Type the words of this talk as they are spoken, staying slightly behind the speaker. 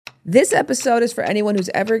This episode is for anyone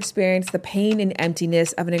who's ever experienced the pain and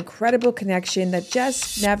emptiness of an incredible connection that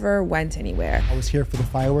just never went anywhere. I was here for the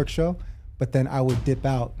fireworks show, but then I would dip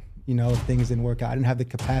out, if things didn't work out. I didn't have the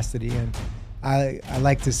capacity. And I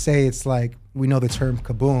like to say it's like, we know the term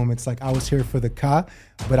kaboom. It's like I was here for the ka,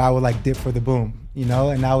 but I would like dip for the boom, and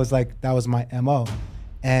that was my MO.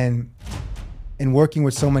 And in working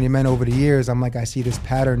with so many men over the years, I'm like, I see this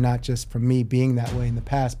pattern, not just from me being that way in the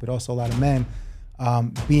past, but also a lot of men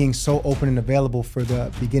being so open and available for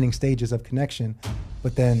the beginning stages of connection,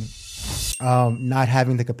 but then not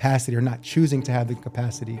having the capacity or not choosing to have the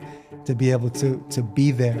capacity to be able to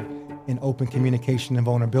be there in open communication and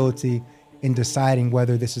vulnerability in deciding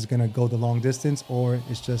whether this is going to go the long distance or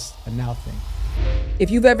it's just a now thing. If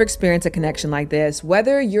you've ever experienced a connection like this,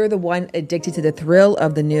 whether you're the one addicted to the thrill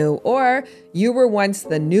of the new or you were once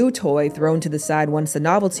the new toy thrown to the side once the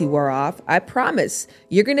novelty wore off, I promise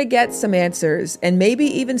you're going to get some answers and maybe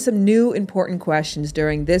even some new important questions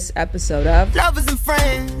during this episode of Lovers and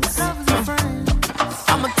Friends.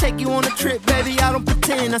 I'ma take you on a trip, baby, I don't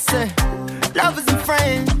pretend. I said, lovers and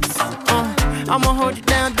friends. I'ma hold you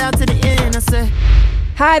down to the end. I said,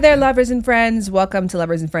 hi there, lovers and friends. Welcome to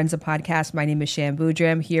Lovers and Friends, a podcast. My name is Shan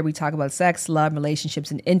Boudram. Here we talk about sex, love,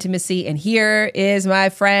 relationships, and intimacy. And here is my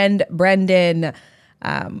friend, Brenden,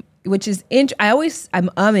 which is, I'm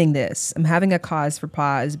umming this. I'm having a cause for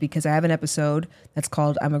pause because I have an episode that's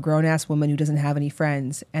called I'm a grown-ass woman who doesn't have any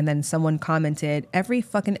friends. And then someone commented, every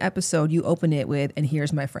fucking episode you open it with, and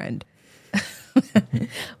here's my friend.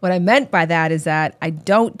 What I meant by that is that I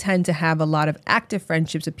don't tend to have a lot of active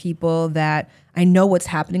friendships with people that I know what's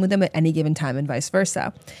happening with them at any given time and vice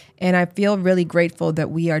versa. And I feel really grateful that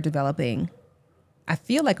we are developing. I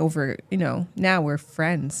feel like now we're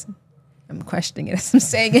friends. I'm questioning it as I'm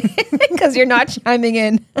saying it because you're not chiming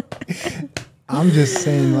in. I'm just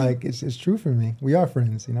saying it's true for me. We are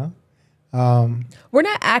friends, We're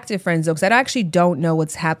not active friends though, because I actually don't know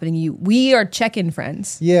what's happening. We are check-in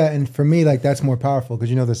friends. Yeah, and for me, that's more powerful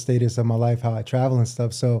because the status of my life, how I travel and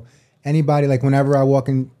stuff. So anybody, whenever I walk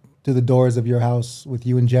in through the doors of your house with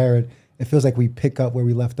you and Jared, it feels like we pick up where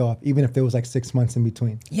we left off, even if there was 6 months in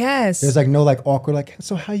between. Yes. There's no awkward,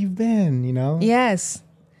 so how you been, Yes.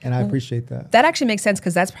 And I appreciate that. That actually makes sense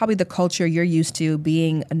because that's probably the culture you're used to,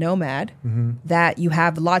 being a nomad, that you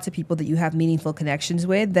have lots of people that you have meaningful connections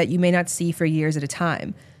with that you may not see for years at a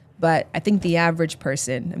time. But I think the average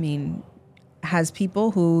person, has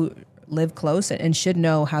people who live close and should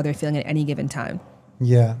know how they're feeling at any given time.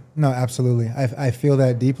 Yeah, no, absolutely. I feel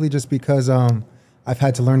that deeply just because I've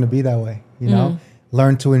had to learn to be that way,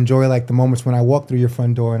 learn to enjoy the moments when I walk through your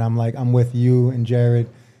front door and I'm with you and Jared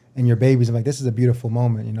and your babies. I'm this is a beautiful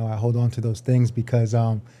moment. I hold on to those things because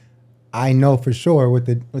I know for sure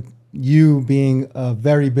with you being a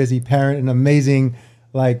very busy parent, an amazing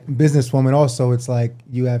businesswoman also, it's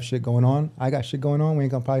you have shit going on. I got shit going on. We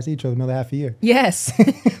ain't gonna probably see each other another half a year. Yes.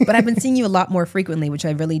 But I've been seeing you a lot more frequently, which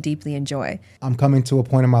I really deeply enjoy. I'm coming to a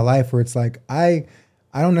point in my life where it's I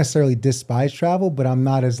don't necessarily despise travel, but I'm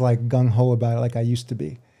not as gung-ho about it like I used to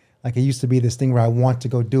be. It used to be this thing where I want to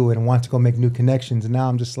go do it and want to go make new connections. And now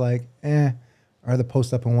I'm just I'd rather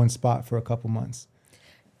post up in one spot for a couple months.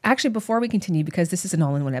 Actually, before we continue, because this is an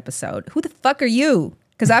all-in-one episode, who the fuck are you?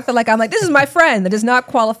 Because I feel this is my friend. That does not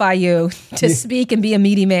qualify you to speak and be a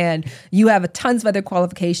meaty man. You have tons of other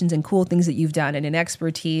qualifications and cool things that you've done and an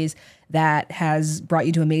expertise that has brought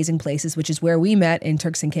you to amazing places, which is where we met in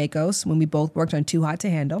Turks and Caicos when we both worked on Too Hot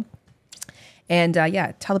to Handle. And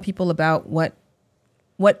tell the people about what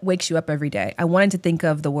wakes you up every day. I wanted to think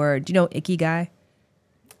of the word, ikigai?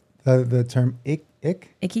 The term ick?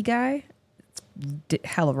 Ikigai? It's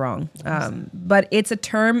hella wrong. But it's a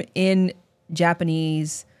term in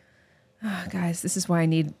Japanese. Oh, guys, this is why I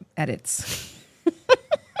need edits.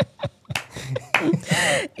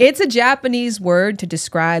 It's a Japanese word to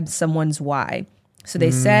describe someone's why. So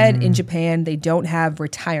they said in Japan, they don't have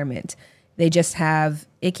retirement. They just have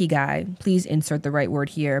ikigai. Please insert the right word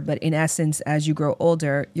here. But in essence, as you grow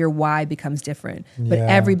older, your why becomes different. But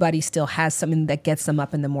everybody still has something that gets them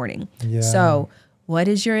up in the morning. Yeah. So what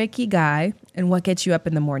is your ikigai and what gets you up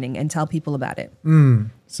in the morning? And tell people about it.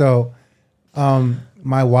 So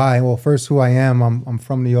my why, well, first who I am, I'm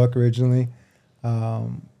from New York originally,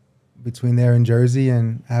 between there and Jersey,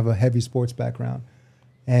 and I have a heavy sports background.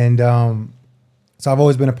 And so I've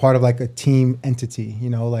always been a part of a team entity,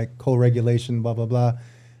 co-regulation, blah, blah, blah.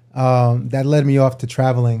 That led me off to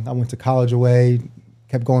traveling. I went to college away,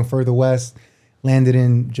 kept going further west, landed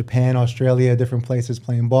in Japan, Australia, different places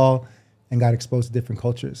playing ball, and got exposed to different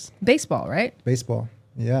cultures. Baseball, right? Baseball,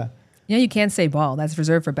 yeah. You know, you can't say ball. That's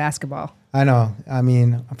reserved for basketball. I know. I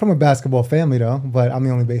mean, I'm from a basketball family though, but I'm the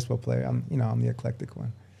only baseball player. I'm the eclectic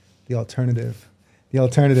one, the alternative.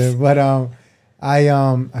 But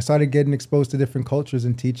I started getting exposed to different cultures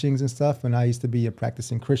and teachings and stuff. And I used to be a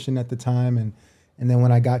practicing Christian at the time. And then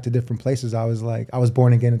when I got to different places, I was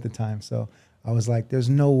born again at the time. So I was like, there's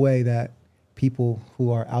no way that people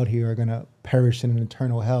who are out here are going to perish in an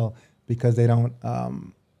eternal hell because they don't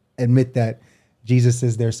admit that Jesus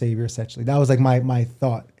is their savior, essentially. That was like my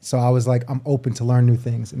thought. So I was like, I'm open to learn new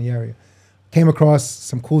things in the area. Came across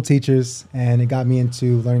some cool teachers, and it got me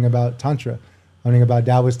into learning about Tantra, learning about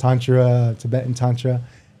Taoist Tantra, Tibetan Tantra,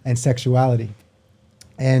 and sexuality.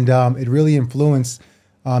 And it really influenced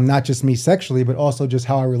not just me sexually, but also just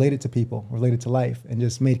how I related to people, related to life, and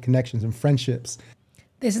just made connections and friendships.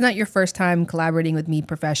 This is not your first time collaborating with me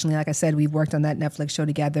professionally. Like I said, we've worked on that Netflix show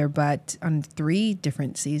together, but on 3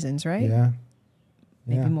 different seasons, right? Yeah.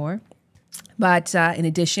 Maybe more. But in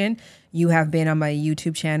addition, you have been on my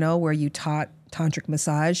YouTube channel where you taught tantric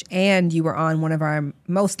massage, and you were on one of our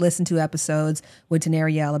most listened to episodes with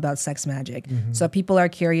Durell about sex magic. Mm-hmm. So if people are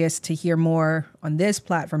curious to hear more on this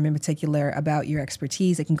platform in particular about your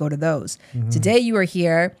expertise, they can go to those. Mm-hmm. Today you are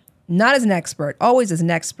here, not as an expert, always as an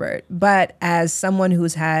expert, but as someone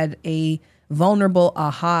who's had a vulnerable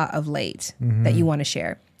aha of late that you want to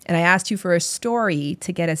share. And I asked you for a story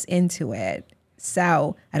to get us into it.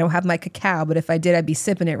 So I don't have my cacao, but if I did, I'd be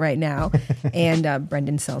sipping it right now. And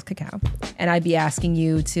Brenden sells cacao. And I'd be asking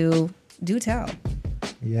you to do tell.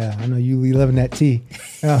 Yeah, I know you loving that tea.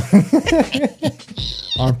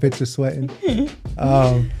 Armpits are sweating.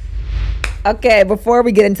 Okay, before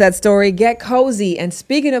we get into that story, get cozy. And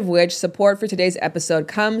speaking of which, support for today's episode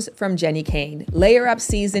comes from Jenny Kane. Layer Up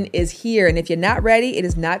season is here, and if you're not ready, it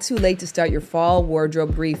is not too late to start your fall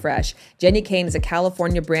wardrobe refresh. Jenny Kane is a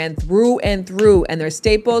California brand through and through, and their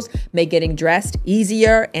staples make getting dressed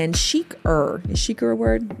easier and chicer. Is chicer a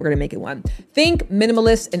word? We're going to make it one. Think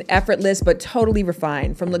minimalist and effortless, but totally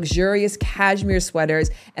refined. From luxurious cashmere sweaters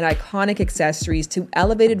and iconic accessories to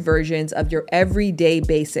elevated versions of your everyday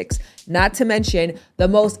basics. Not to mention the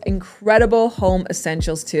most incredible home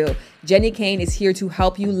essentials too. Jenny Kane is here to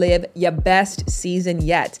help you live your best season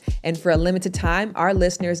yet. And for a limited time, our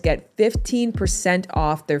listeners get 15%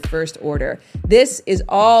 off their first order. This is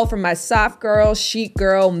all from my soft girl, chic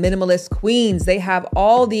girl, minimalist queens. They have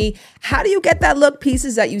all the how do you get that look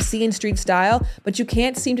pieces that you see in street style, but you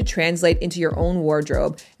can't seem to translate into your own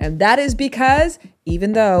wardrobe. And that is because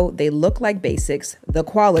even though they look like basics, the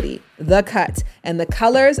quality, the cut, and the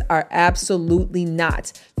colors are absolutely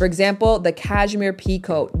not. For example, the cashmere pea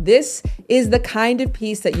coat. This is the kind of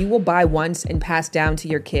piece that you will buy once and pass down to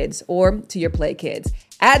your kids or to your play kids.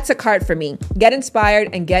 Add to cart for me. Get inspired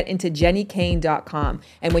and get into jennykane.com.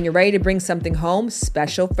 And when you're ready to bring something home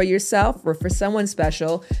special for yourself or for someone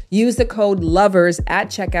special, use the code LOVERS at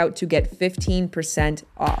checkout to get 15%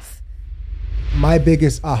 off. My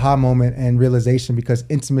biggest aha moment and realization, because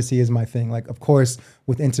intimacy is my thing. Like, of course,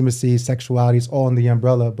 with intimacy, sexuality is all in the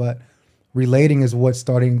umbrella, but relating is what's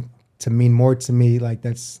starting to mean more to me. Like,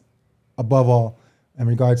 that's above all in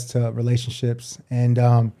regards to relationships. And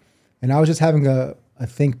I was just having a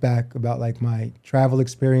think back about like my travel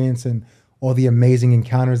experience and all the amazing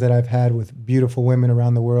encounters that I've had with beautiful women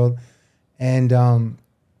around the world. And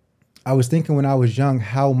I was thinking when I was young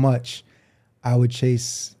how much I would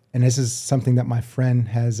chase. And this is something that my friend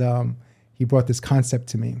has, he brought this concept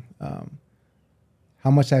to me.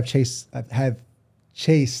 How much I've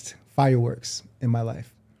chased fireworks in my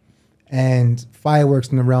life. And fireworks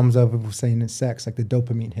in the realms of, if we're saying in sex, like the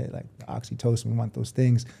dopamine hit, like the oxytocin, we want those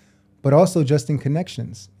things. But also just in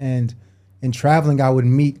connections. And in traveling, I would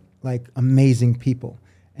meet like amazing people.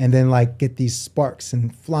 And then like get these sparks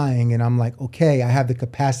and flying. And I'm like, okay, I have the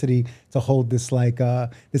capacity to hold this like,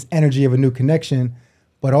 this energy of a new connection.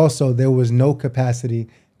 But also there was no capacity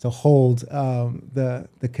to hold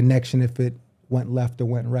the connection if it went left or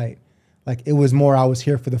went right. Like it was more, I was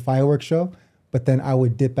here for the fireworks show, but then I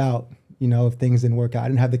would dip out, if things didn't work out. I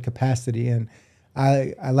didn't have the capacity. And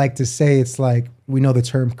I like to say, it's like, we know the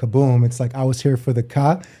term kaboom. It's like I was here for the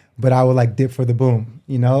ka, but I would like dip for the boom,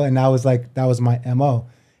 and that was my MO.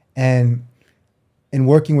 And in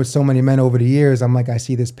working with so many men over the years, I'm like, I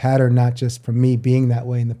see this pattern, not just from me being that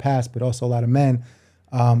way in the past, but also a lot of men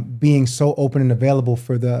being so open and available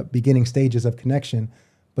for the beginning stages of connection,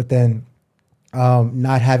 but then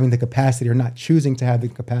not having the capacity or not choosing to have the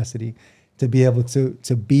capacity to be able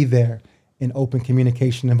to be there in open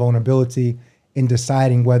communication and vulnerability in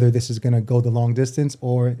deciding whether this is going to go the long distance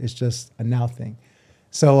or it's just a now thing.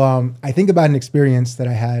 So I think about an experience that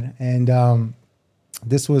I had, and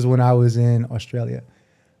this was when I was in Australia.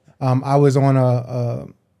 I was on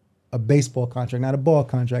a baseball contract, not a ball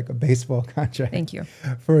contract, a baseball contract. Thank you.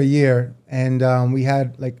 For a year, and we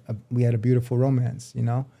had a beautiful romance, you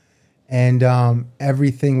know, and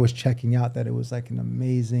everything was checking out. That it was like an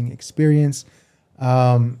amazing experience,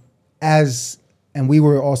 and we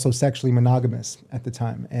were also sexually monogamous at the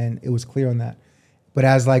time, and it was clear on that. But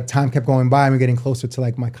as like time kept going by and we're getting closer to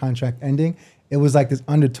like my contract ending, it was like this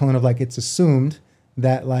undertone of like it's assumed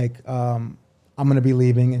that like I'm gonna be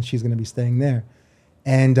leaving and she's gonna be staying there.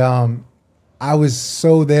 And I was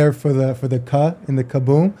so there for the ka and the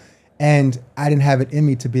kaboom, and I didn't have it in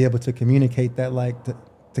me to be able to communicate that, like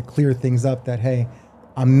to clear things up, that hey,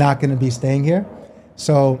 I'm not going to be staying here.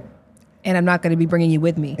 So, and I'm not going to be bringing you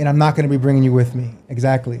with me. And I'm not going to be bringing you with me,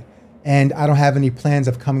 exactly. And I don't have any plans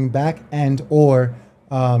of coming back and or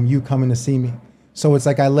you coming to see me. So it's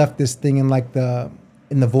like I left this thing in like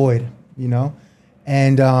in the void, you know,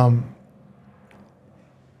 and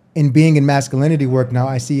in being in masculinity work now,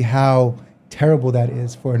 I see how terrible that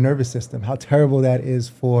is for a nervous system, how terrible that is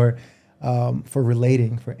for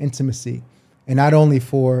relating, for intimacy. And not only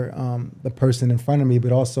for the person in front of me,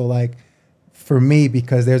 but also like for me,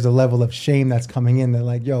 because there's a level of shame that's coming in. They're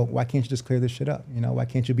like, yo, why can't you just clear this shit up? You know, why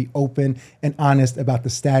can't you be open and honest about the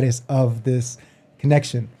status of this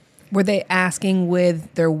connection? Were they asking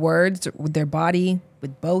with their words, with their body,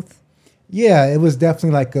 with both? Yeah, it was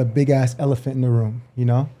definitely like a big ass elephant in the room, you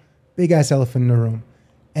know? Big ass elephant in the room.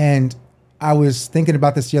 And I was thinking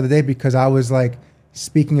about this the other day because I was like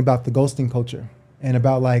speaking about the ghosting culture and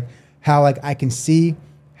about like how like I can see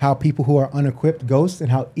how people who are unequipped ghost and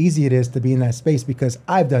how easy it is to be in that space, because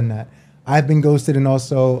I've done that. I've been ghosted, and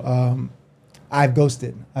also I've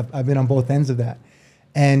ghosted. I've been on both ends of that.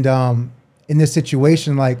 And in this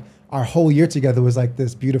situation, like our whole year together was like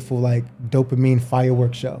this beautiful like dopamine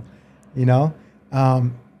fireworks show, you know?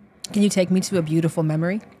 Can you take me to a beautiful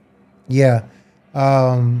memory? Yeah.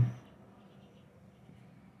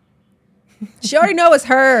 She already knows it's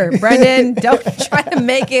her, Brenden. Don't try to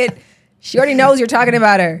make it. She already knows you're talking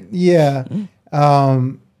about her. Yeah.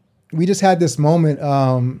 We just had this moment,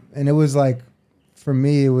 and it was like, for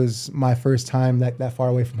me, it was my first time that far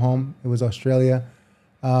away from home. It was Australia.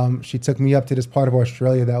 She took me up to this part of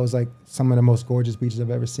Australia that was like some of the most gorgeous beaches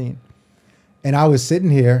I've ever seen. And I was sitting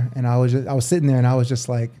here, and I was sitting there, and I was just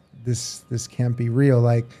like, this can't be real.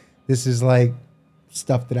 Like, this is like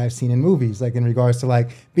stuff that I've seen in movies, like in regards to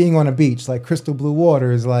like being on a beach, like crystal blue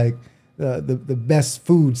waters, like the best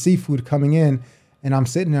food, seafood coming in. And I'm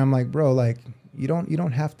sitting there, I'm like, bro, like you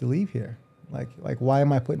don't have to leave here. Like why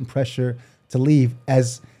am I putting pressure to leave?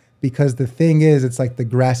 Because the thing is, it's like the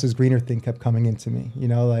grass is greener thing kept coming into me. You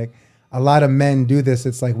know, like a lot of men do this.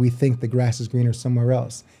 It's like we think the grass is greener somewhere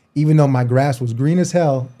else. Even though my grass was green as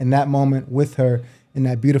hell in that moment with her in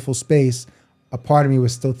that beautiful space, a part of me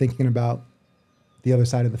was still thinking about the other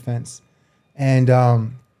side of the fence. And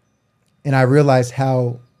I realized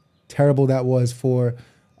how terrible that was for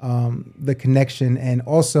the connection. And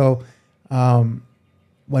also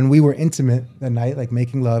when we were intimate that night, like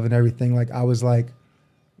making love and everything, like I was like,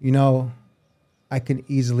 you know, I can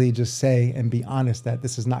easily just say and be honest that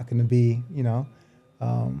this is not going to be, you know,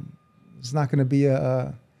 it's not going to be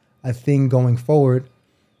a thing going forward.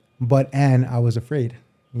 And I was afraid,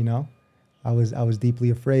 you know, I was deeply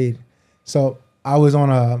afraid. So I was on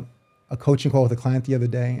a coaching call with a client the other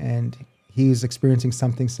day, and he was experiencing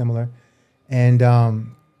something similar. And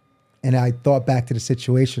I thought back to the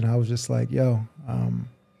situation. I was just like, yo,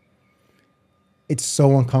 it's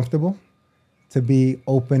so uncomfortable to be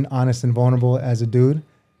open, honest, and vulnerable as a dude,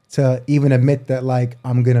 to even admit that like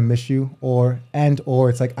I'm gonna miss you, or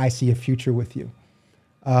it's like I see a future with you.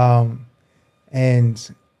 And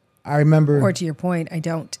I remember, or to your point, I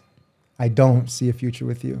don't see a future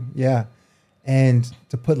with you. Yeah. And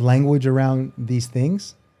to put language around these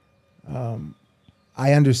things,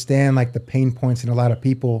 I understand like the pain points in a lot of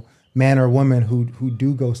people, man or woman, who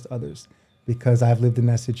do ghost others, because I've lived in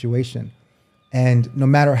that situation. And no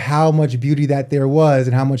matter how much beauty that there was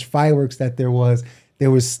and how much fireworks that there was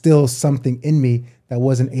still something in me that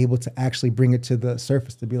wasn't able to actually bring it to the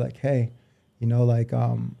surface to be like, hey, you know, like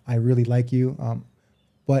I really like you,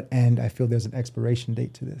 and I feel there's an expiration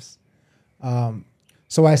date to this.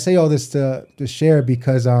 So I say all this to share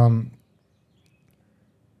because in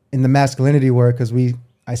the masculinity work, because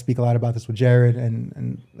I speak a lot about this with Jared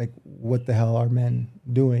and like what the hell are men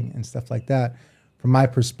doing and stuff like that. From my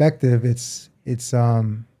perspective, it's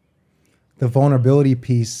the vulnerability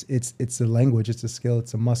piece. It's a language, it's a skill,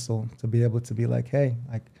 it's a muscle to be able to be like, hey,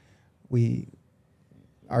 like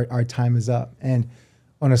our time is up. And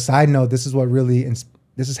on a side note, this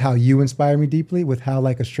is how you inspire me deeply with how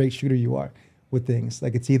like a straight shooter you are. with things.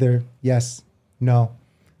 Like it's either yes, no,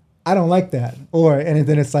 I don't like that, and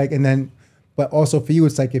then it's like, but also for you,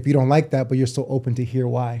 it's like if you don't like that, but you're still open to hear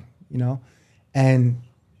why, and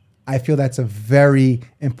I feel that's a very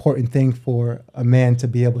important thing for a man to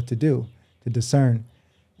be able to do, to discern,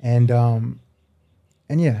 and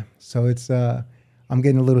yeah, so it's I'm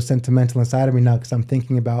getting a little sentimental inside of me now because I'm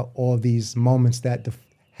thinking about all these moments that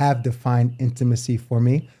have defined intimacy for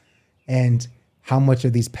me, and how much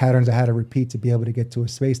of these patterns I had to repeat to be able to get to a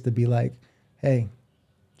space to be like, hey,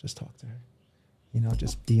 just talk to her,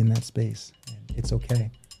 just be in that space. And it's okay,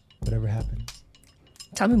 whatever happens.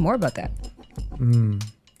 Tell me more about that.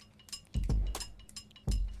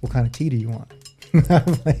 What kind of tea do you want?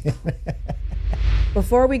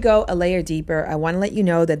 Before we go a layer deeper, I want to let you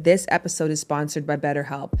know that this episode is sponsored by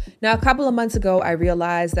BetterHelp. Now, a couple of months ago, I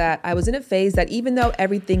realized that I was in a phase that even though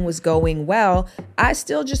everything was going well, I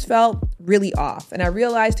still just felt really off. And I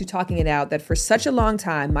realized through talking it out that for such a long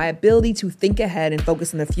time, my ability to think ahead and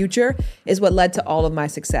focus on the future is what led to all of my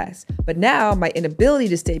success. But now my inability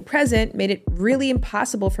to stay present made it really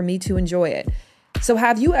impossible for me to enjoy it. So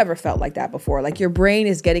have you ever felt like that before? Like your brain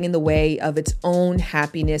is getting in the way of its own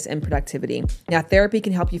happiness and productivity? Now, therapy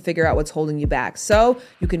can help you figure out what's holding you back so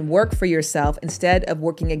you can work for yourself instead of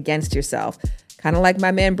working against yourself. Kind of like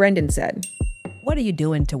my man Brenden said. What are you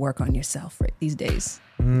doing to work on yourself these days?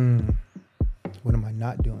 What am I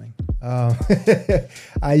not doing?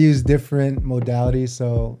 I use different modalities.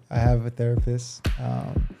 So I have a therapist.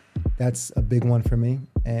 That's a big one for me.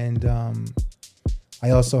 And I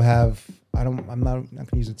also have, I'm not going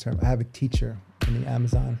to use the term. I have a teacher in the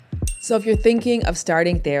Amazon. So if you're thinking of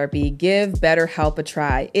starting therapy, give BetterHelp a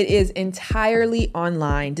try. It is entirely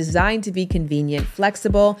online, designed to be convenient,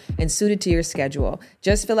 flexible, and suited to your schedule.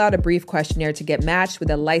 Just fill out a brief questionnaire to get matched with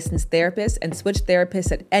a licensed therapist and switch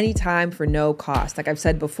therapists at any time for no cost. Like I've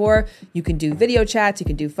said before, you can do video chats, you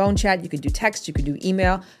can do phone chat, you can do text, you can do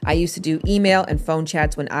email. I used to do email and phone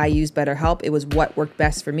chats when I used BetterHelp. It was what worked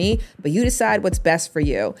best for me, but you decide what's best for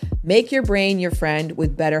you. Make your brain your friend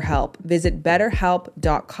with BetterHelp. Visit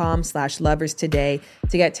betterhelp.com/lovers today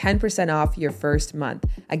to get 10% off your first month.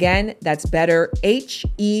 Again, that's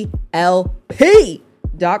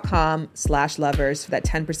betterhelp.com/lovers for that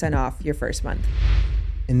 10% off your first month.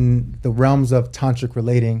 In the realms of tantric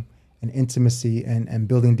relating and intimacy and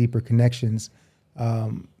building deeper connections,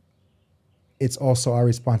 it's also our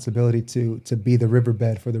responsibility to be the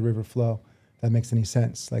riverbed for the river flow. If that makes any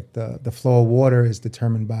sense. Like the flow of water is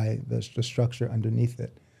determined by the structure underneath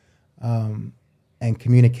it. And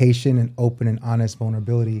communication and open and honest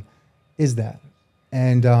vulnerability is that.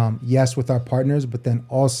 And yes, with our partners, but then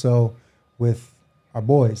also with our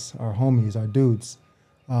boys, our homies, our dudes,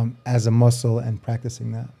 as a muscle and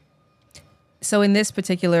practicing that. So in this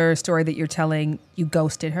particular story that you're telling, you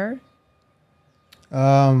ghosted her?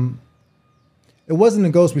 It wasn't a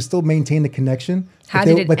ghost. We still maintained the connection. How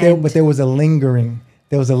did it end? But there was a lingering.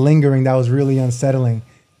 There was a lingering that was really unsettling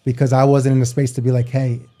because I wasn't in the space to be like,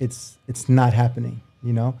 hey, it's not happening,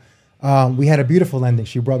 We had a beautiful ending.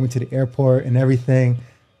 She brought me to the airport and everything.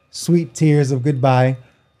 Sweet tears of goodbye.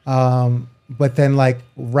 But then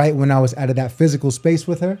right when I was out of that physical space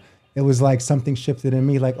with her, it was like something shifted in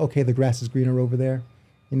me, like, okay, the grass is greener over there,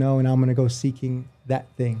 and I'm going to go seeking that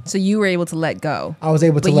thing. So you were able to let go. I was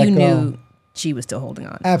able to let go. But you knew she was still holding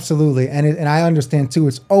on. Absolutely. And I understand too,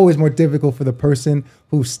 it's always more difficult for the person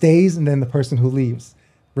who stays and then the person who leaves,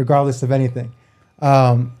 regardless of anything.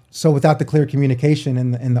 So without the clear communication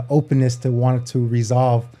and the openness to want to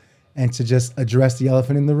resolve and to just address the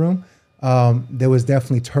elephant in the room, there was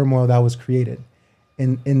definitely turmoil that was created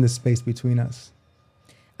in the space between us.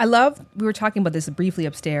 We were talking about this briefly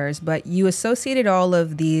upstairs, but you associated all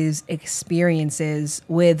of these experiences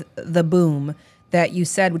with the boom that you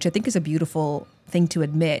said, which I think is a beautiful thing to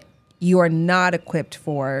admit, you are not equipped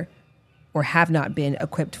for or have not been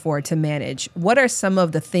equipped for to manage. What are some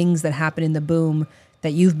of the things that happen in the boom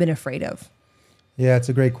that you've been afraid of? Yeah, it's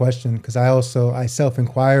a great question because I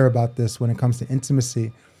self-inquire about this when it comes to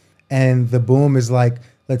intimacy. And the boom is like,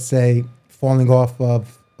 let's say, falling off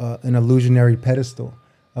of an illusionary pedestal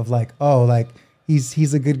of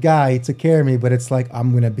he's a good guy, he took care of me, but it's like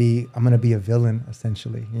I'm gonna be a villain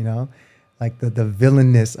essentially, like the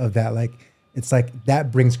villainness of that, it's like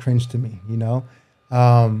that brings cringe to me,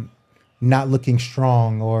 not looking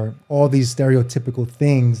strong or all these stereotypical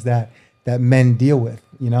things that men deal with,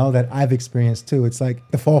 that I've experienced too. It's like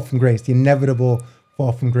the fall from grace, the inevitable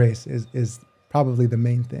fall from grace is probably the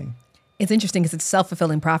main thing. It's interesting because it's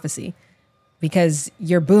self-fulfilling prophecy because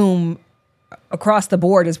your boom across the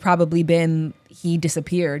board has probably been he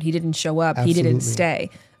disappeared, he didn't show up, Absolutely. He didn't stay.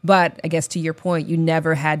 But I guess to your point, you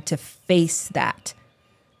never had to face that.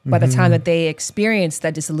 By the time that they experienced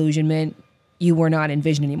that disillusionment, you were not in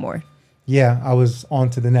Vision anymore. Yeah, I was on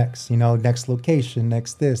to the next, next location,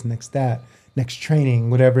 next this, next that, next training,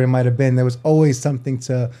 whatever it might have been. There was always something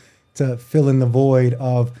to fill in the void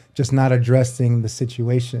of just not addressing the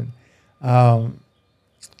situation.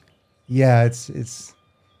 It's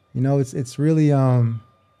really, and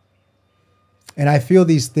I feel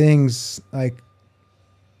these things like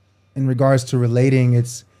in regards to relating,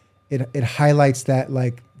 it highlights that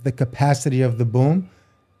like the capacity of the boom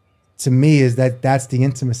to me is that's the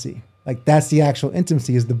intimacy. Like that's the actual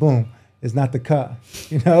intimacy is the boom. It's not the cut.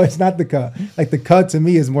 It's not the cut. Like the cut to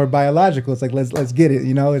me is more biological. It's like let's get it,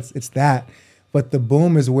 it's that. But the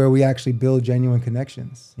boom is where we actually build genuine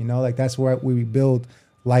connections. Like that's where we build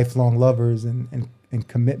lifelong lovers and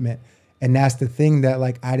commitment. And that's the thing that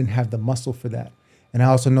like I didn't have the muscle for that. And I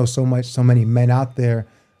also know so many men out there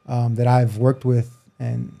that I've worked with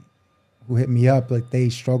and who hit me up, like they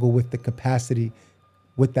struggle with the capacity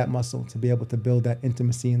with that muscle to be able to build that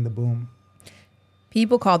intimacy in the boom.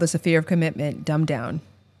 People call this a fear of commitment, dumbed down.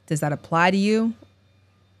 Does that apply to you?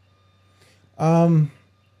 I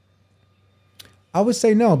would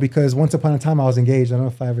say no, because once upon a time I was engaged. I don't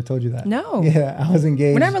know if I ever told you that. No. Yeah, I was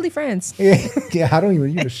engaged. We're not really friends. Yeah, I don't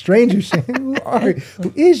even, you're a stranger, Shane. Who are you?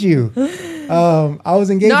 Who is you? I was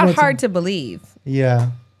engaged. Not hard to believe.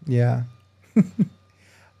 Yeah.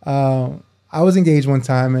 I was engaged one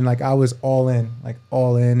time and like I was all in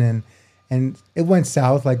and it went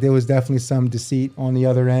south. Like there was definitely some deceit on the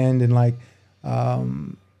other end and like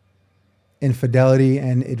infidelity,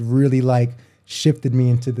 and it really like shifted me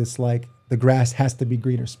into this like the grass has to be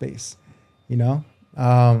greener space,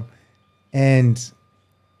 and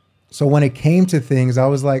so when it came to things, I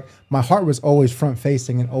was like, my heart was always front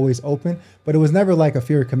facing and always open, but it was never like a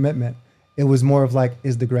fear of commitment. It was more of like,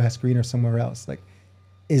 is the grass greener somewhere else? Like,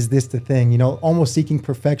 is this the thing? Almost seeking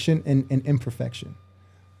perfection and imperfection.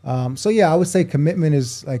 So yeah, I would say commitment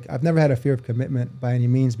is like, I've never had a fear of commitment by any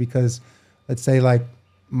means, because let's say like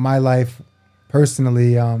my life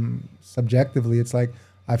personally, subjectively, it's like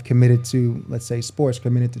I've committed to, let's say, sports,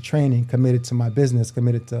 committed to training, committed to my business,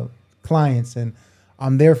 committed to clients, and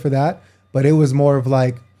I'm there for that. But it was more of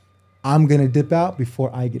like, I'm going to dip out before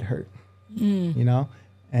I get hurt,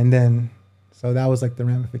 and then, so that was like the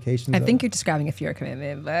ramifications. I think you're describing a fear of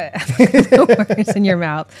commitment, but the words in your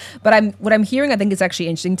mouth. But what I'm hearing, I think is actually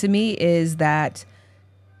interesting to me, is that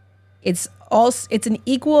it's an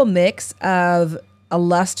equal mix of a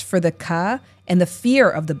lust for the ka and the fear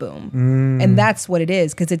of the boom. And that's what it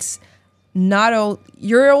is, because it's not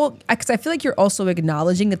because I feel like you're also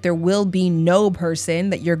acknowledging that there will be no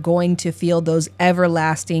person that you're going to feel those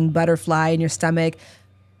everlasting butterfly in your stomach,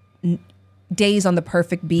 days on the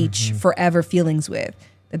perfect beach, forever feelings with.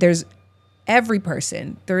 That there's every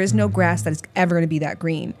person, there is no grass that is ever going to be that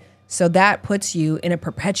green. So that puts you in a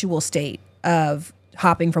perpetual state of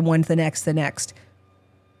hopping from one to the next,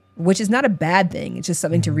 which is not a bad thing. It's just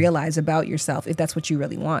something to realize about yourself if that's what you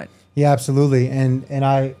really want. Yeah, absolutely. And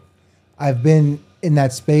I've been in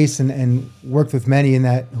that space and worked with many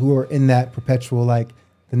who are in that perpetual, like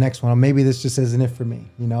the next one, or maybe this just isn't it for me,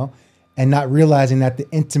 and not realizing that the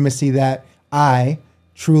intimacy that I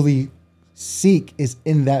truly seek is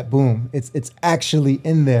in that boom. It's actually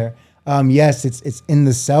in there. Yes, it's in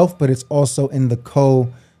the self, but it's also in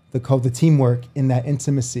the teamwork, in that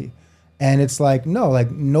intimacy. And it's like, no,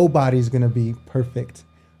 like nobody's gonna be perfect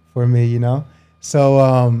for me,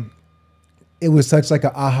 So it was such like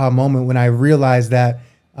an aha moment when I realized that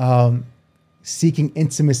seeking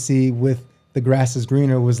intimacy with the grass is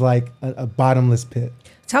greener was like a bottomless pit.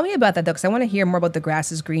 Tell me about that though, because I want to hear more about the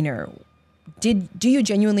grass is greener. Do you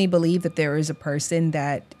genuinely believe that there is a person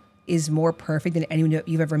that is more perfect than anyone that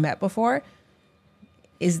you've ever met before?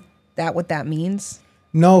 Is that what that means?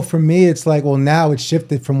 No, for me, it's like, well, now it's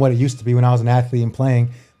shifted from what it used to be when I was an athlete and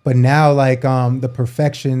playing. But now, like the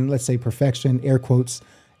perfection, let's say perfection, air quotes,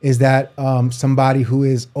 is that somebody who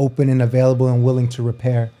is open and available and willing to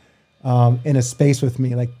repair in a space with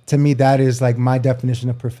me. Like, to me, that is like my definition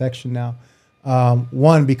of perfection now.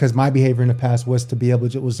 One, because my behavior in the past was to be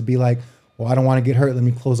like, well, I don't want to get hurt. Let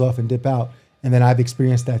me close off and dip out. And then I've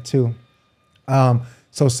experienced that too.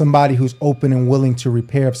 So somebody who's open and willing to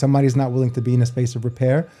repair. If somebody's not willing to be in a space of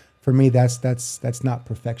repair, for me, that's not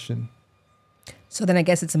perfection. So then I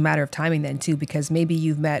guess it's a matter of timing then too, because maybe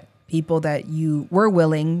you've met people that you were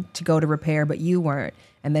willing to go to repair, but you weren't.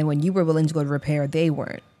 And then when you were willing to go to repair, they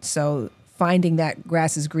weren't. So finding that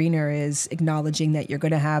grass is greener is acknowledging that you're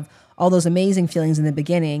going to have all those amazing feelings in the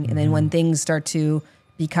beginning. And then when things start to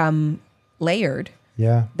become layered,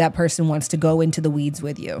 Yeah. that person wants to go into the weeds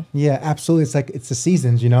with you. Yeah, absolutely. It's like, it's the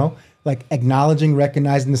seasons, you know, like acknowledging,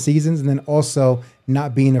 recognizing the seasons, and then also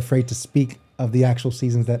not being afraid to speak of the actual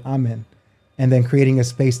seasons that I'm in, and then creating a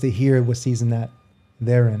space to hear what season that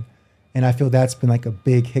they're in. And I feel that's been like a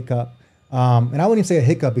big hiccup. And I wouldn't even say a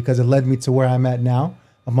hiccup because it led me to where I'm at now.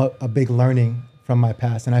 A big learning from my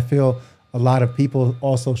past. And I feel a lot of people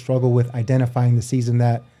also struggle with identifying the season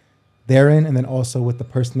that they're in, and then also with the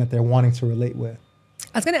person that they're wanting to relate with.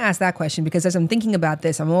 I was going to ask that question because as I'm thinking about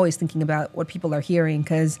this, I'm always thinking about what people are hearing,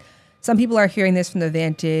 because some people are hearing this from the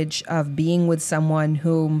vantage of being with someone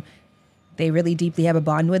whom they really deeply have a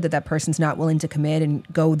bond with, that person's not willing to commit and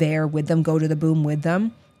go there with them, go to the boom with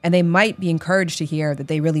them. And they might be encouraged to hear that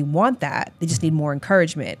they really want that. They just need more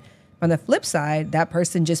encouragement. On the flip side, that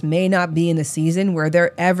person just may not be in the season where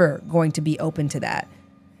they're ever going to be open to that.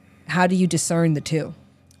 How do you discern the two?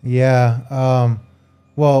 Yeah.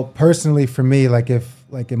 Well, personally for me, like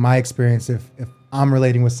in my experience, if I'm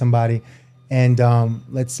relating with somebody and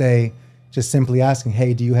let's say just simply asking,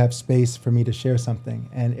 hey, do you have space for me to share something?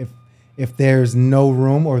 And if there's no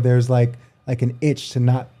room, or there's like an itch to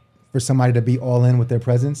not, for somebody to be all in with their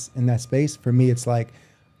presence in that space, for me, it's like,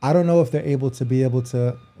 I don't know if they're able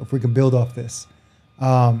to, if we can build off this.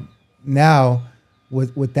 Now,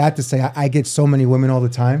 with that to say, I get so many women all the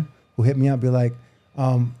time who hit me up, be like,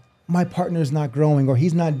 my partner's not growing, or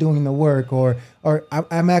he's not doing the work, or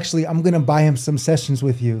I'm going to buy him some sessions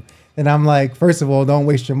with you. And I'm like, first of all, don't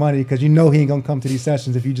waste your money, because you know he ain't going to come to these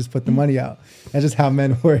sessions if you just put the money out. That's just how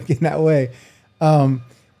men work in that way.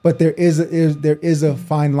 But there is a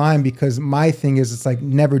fine line, because my thing is, it's like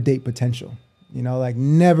never date potential, you know, like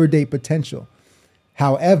never date potential.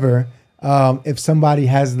 However, if somebody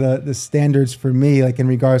has the standards for me, like in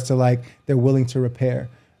regards to like, they're willing to repair,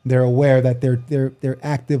 they're aware that they're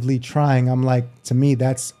actively trying. I'm like, to me,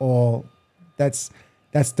 that's the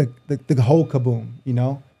whole kaboom, you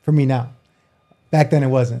know, for me now. Back then it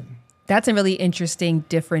wasn't. That's a really interesting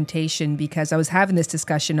differentiation, because I was having this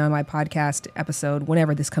discussion on my podcast episode,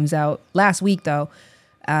 whenever this comes out, last week though,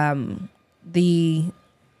 the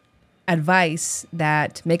advice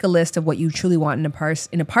that make a list of what you truly want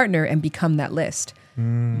in a partner and become that list.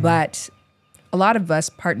 But a lot of us,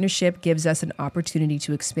 partnership gives us an opportunity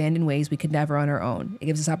to expand in ways we could never on our own. It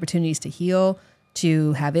gives us opportunities to heal,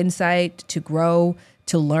 to have insight, to grow,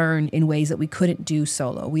 to learn in ways that we couldn't do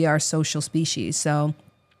solo. We are a social species. So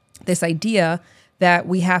this idea that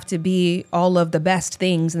we have to be all of the best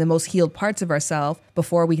things and the most healed parts of ourselves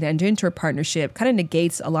before we can enter into a partnership kind of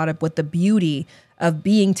negates a lot of what the beauty of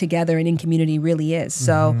being together and in community really is.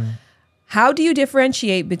 So how do you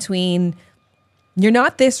differentiate between, you're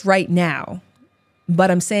not this right now,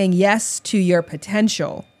 but I'm saying yes to your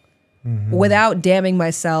potential without damning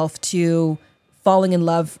myself to falling in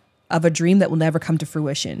love of a dream that will never come to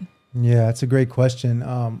fruition? Yeah, that's a great question.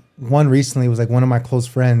 One recently was like one of my close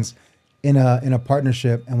friends in a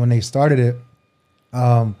partnership, and when they started it,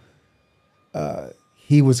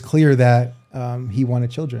 he was clear that he wanted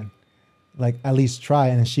children, like at least try.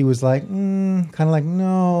 And she was like, kind of like,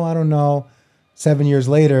 no, I don't know. 7 years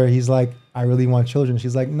later, he's like, I really want children.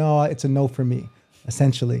 She's like, no, it's a no for me,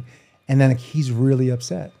 essentially. And then like, he's really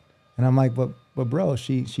upset, and I'm like, but bro,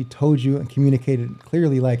 she told you and communicated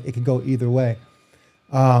clearly, like it could go either way.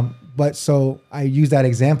 But so I use that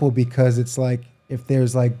example because it's like, if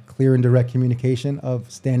there's like clear and direct communication of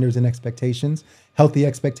standards and expectations, healthy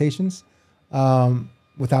expectations,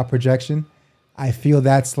 without projection, I feel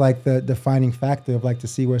that's like the defining factor of like to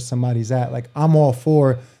see where somebody's at. Like I'm all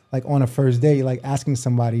for like on a first date, like asking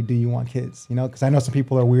somebody, do you want kids? You know, because I know some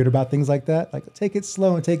people are weird about things like that. Like take it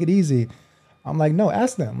slow and take it easy. I'm like, no,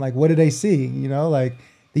 ask them. Like, what do they see? You know, like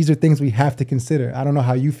these are things we have to consider. I don't know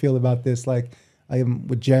how you feel about this. Like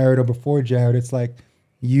with Jared or before Jared, it's like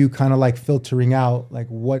you kind of like filtering out like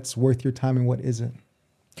what's worth your time and what isn't.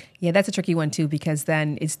 Yeah, that's a tricky one too, because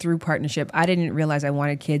then it's through partnership. I didn't realize I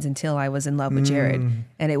wanted kids until I was in love with Jared.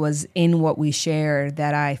 And it was in what we shared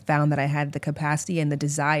that I found that I had the capacity and the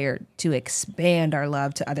desire to expand our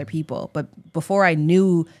love to other people. But before I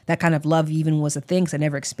knew that kind of love even was a thing, because I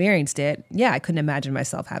never experienced it, I couldn't imagine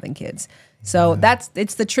myself having kids. So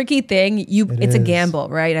it's the tricky thing. It's a gamble,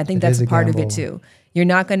 right? I think that's a part of it too. You're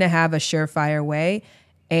not going to have a surefire way.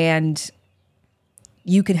 And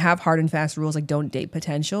you can have hard and fast rules like don't date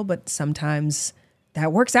potential, but sometimes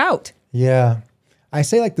that works out. Yeah. I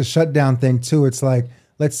say like the shutdown thing too. It's like,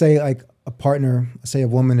 let's say like a partner, say a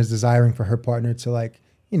woman is desiring for her partner to like,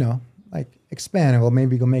 you know, like expand or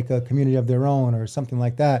maybe go make a community of their own or something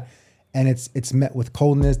like that. And it's met with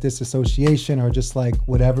coldness, disassociation, or just like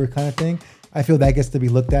whatever kind of thing. I feel that gets to be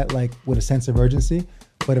looked at like with a sense of urgency.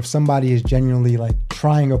 But if somebody is genuinely like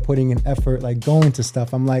trying or putting an effort, like going to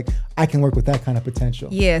stuff, I'm like, I can work with that kind of potential.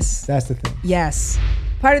 Yes. That's the thing. Yes.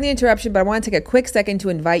 Pardon the interruption, but I want to take a quick second to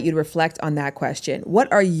invite you to reflect on that question.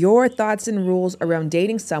 What are your thoughts and rules around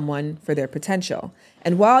dating someone for their potential?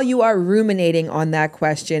 And while you are ruminating on that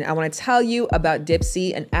question, I want to tell you about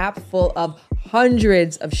Dipsea, an app full of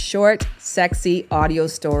hundreds of short, sexy audio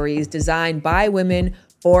stories designed by women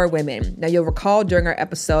for women. Now, you'll recall during our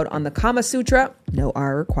episode on the Kama Sutra, no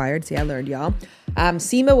R required, see, I learned, y'all.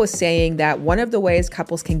 Seema was saying that one of the ways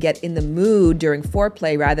couples can get in the mood during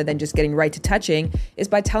foreplay rather than just getting right to touching is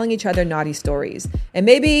by telling each other naughty stories. And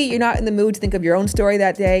maybe you're not in the mood to think of your own story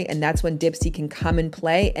that day, and that's when Dipsea can come and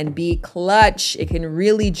play and be clutch. It can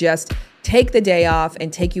really just take the day off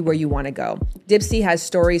and take you where you want to go. Dipsea has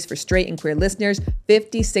stories for straight and queer listeners.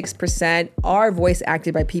 56% are voice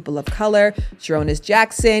acted by people of color. Sharonis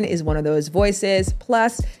Jackson is one of those voices.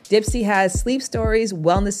 Plus, Dipsea has sleep stories,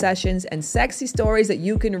 wellness sessions, and sexy stories that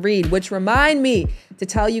you can read, which remind me to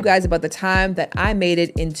tell you guys about the time that I made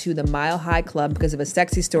it into the Mile High Club because of a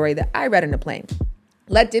sexy story that I read on a plane.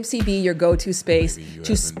 Let Dipsea be your go-to space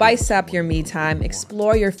to spice up your me time,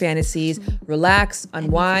 explore your fantasies, relax,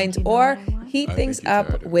 unwind, or heat things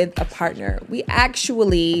up with a partner. We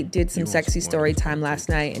actually did some sexy story time last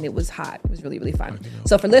night, and it was hot. It was really, really fun.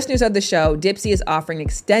 So for listeners of the show, Dipsea is offering an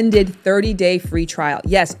extended 30-day free trial.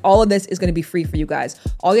 Yes, all of this is going to be free for you guys.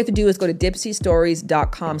 All you have to do is go to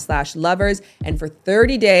dipseastories.com/lovers, and for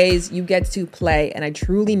 30 days, you get to play, and I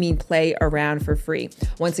truly mean play around for free.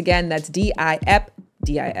 Once again, that's D-I-P-C,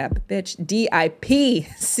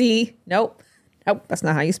 nope, that's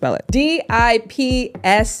not how you spell it.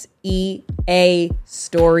 DIPSEA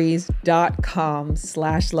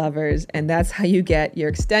stories.com/lovers. And that's how you get your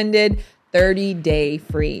extended 30-day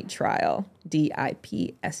free trial.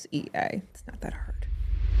 DIPSEA. It's not that hard.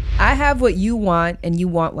 I have what you want and you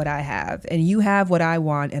want what I have. And you have what I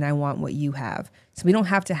want and I want what you have. So we don't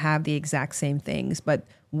have to have the exact same things, but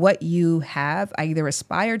what you have, I either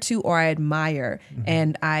aspire to or I admire,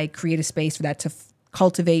 and I create a space for that to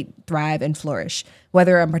cultivate, thrive, and flourish,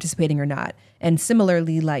 whether I'm participating or not. And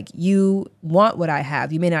similarly, like, you want what I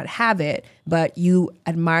have. You may not have it, but you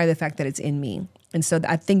admire the fact that it's in me. And so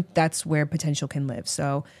I think that's where potential can live.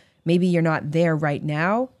 So maybe you're not there right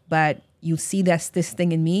now, but you see this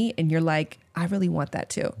thing in me and you're like, I really want that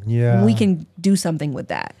too. Yeah. We can do something with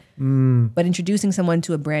that. But introducing someone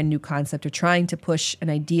to a brand new concept or trying to push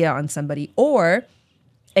an idea on somebody or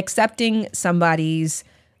accepting somebody's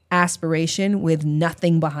aspiration with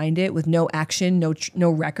nothing behind it, with no action,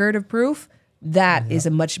 no record of proof, that is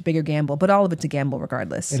a much bigger gamble. But all of it's a gamble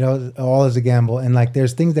regardless. It all is a gamble. And like,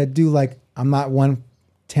 there's things that do, like, I'm not one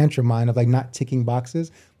tantrum mind of like not ticking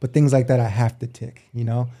boxes, but things like that I have to tick, you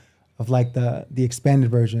know, of like the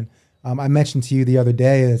expanded version. I mentioned to you the other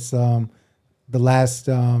day, it's the last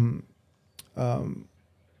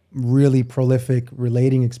really prolific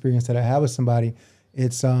relating experience that I had with somebody.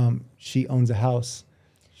 It's she owns a house.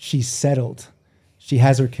 She's settled. She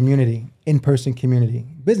has her community, in-person community,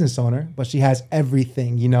 business owner, but she has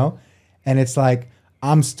everything, you know? And it's like,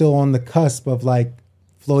 I'm still on the cusp of like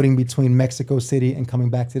floating between Mexico City and coming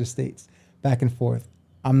back to the States, back and forth.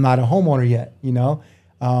 I'm not a homeowner yet, you know?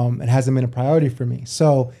 It hasn't been a priority for me.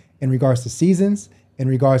 So in regards to seasons, in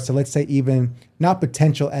regards to, let's say, even not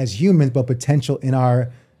potential as humans, but potential in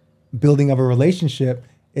our building of a relationship,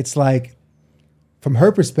 it's like, from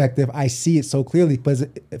her perspective, I see it so clearly, because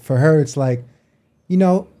for her, it's like, you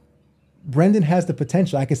know, Brenden has the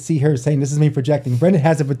potential. I could see her saying, this is me projecting. Brenden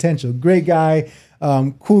has the potential. Great guy,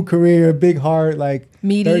 cool career, big heart, like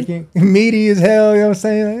meaty, meaty as hell. You know what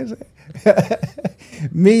I'm saying?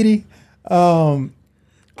 Meaty. And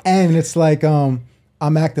it's like, I'm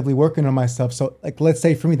actively working on myself. So like, let's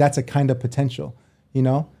say for me, that's a kind of potential, you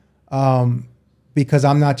know, because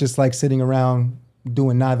I'm not just like sitting around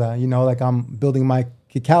doing nada, you know, like I'm building my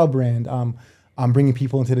cacao brand. I'm bringing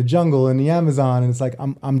people into the jungle and the Amazon. And it's like,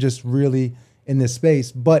 I'm just really in this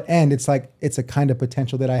space. And it's like, it's a kind of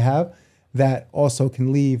potential that I have that also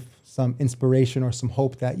can leave some inspiration or some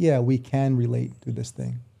hope that, yeah, we can relate to this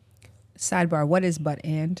thing. Sidebar, what is but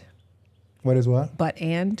and? What is what? But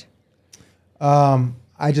and?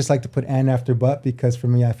 I just like to put and after but, because for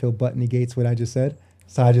me, I feel but negates what I just said.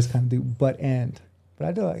 So I just kind of do but and. But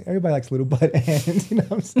I do like, everybody likes a little but and, you know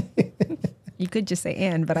what I'm saying? You could just say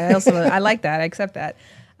and, but I like that. I accept that.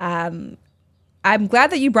 I'm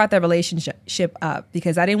glad that you brought that relationship up,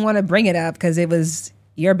 because I didn't want to bring it up because it was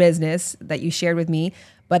your business that you shared with me.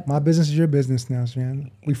 But my business is your business now,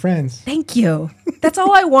 Shan. We friends. Thank you. That's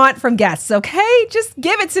all I want from guests, okay? Just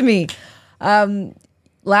give it to me.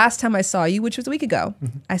 last time I saw you, which was a week ago,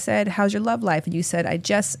 I said, how's your love life? And you said, I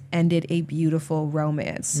just ended a beautiful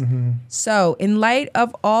romance. So in light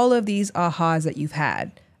of all of these ahas that you've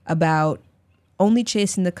had about only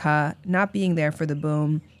chasing the ka, not being there for the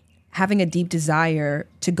boom, having a deep desire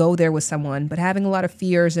to go there with someone, but having a lot of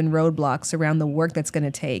fears and roadblocks around the work that's going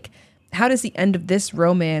to take, how does the end of this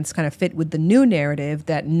romance kind of fit with the new narrative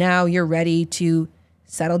that now you're ready to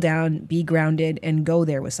settle down, be grounded, and go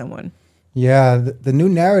there with someone? Yeah, the new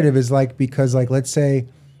narrative is like, because like, let's say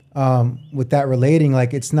with that relating,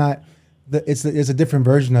 like it's not, it's a different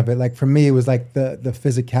version of it. Like for me, it was like the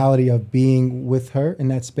physicality of being with her in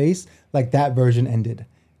that space, like that version ended,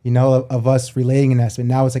 you know, of us relating in that space.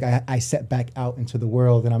 Now it's like I set back out into the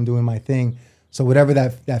world and I'm doing my thing. So whatever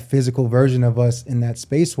that physical version of us in that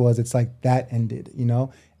space was, it's like that ended, you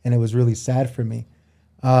know, and it was really sad for me.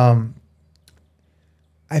 I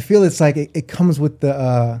feel it's like it comes with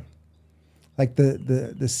the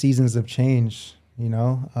seasons of change, you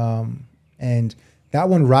know, and that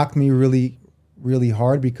one rocked me really, really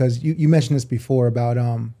hard because you mentioned this before about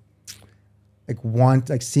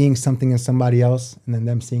seeing something in somebody else and then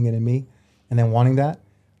them seeing it in me and then wanting that.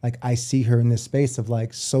 Like I see her in this space of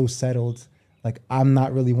like so settled, like I'm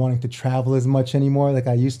not really wanting to travel as much anymore like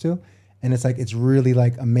I used to. And it's like, it's really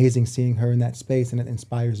like amazing seeing her in that space, and it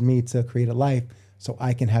inspires me to create a life so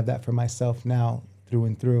I can have that for myself now through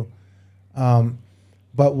and through.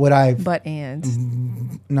 But what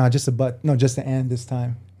just an and this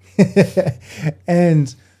time.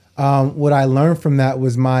 And what I learned from that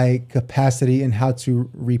was my capacity in how to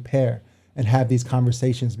repair and have these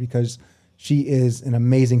conversations, because she is an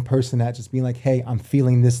amazing person at just being like, hey, I'm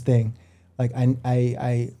feeling this thing. Like I'm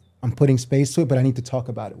putting space to it, but I need to talk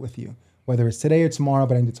about it with you, whether it's today or tomorrow,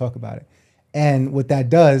 but I need to talk about it. And what that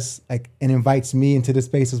does, like, it invites me into the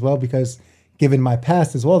space as well, because given my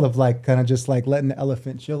past as well of like kind of just like letting the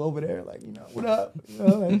elephant chill over there, like, you know, what up? You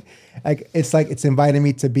know, like it's inviting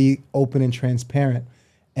me to be open and transparent.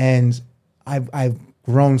 And I've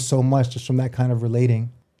grown so much just from that kind of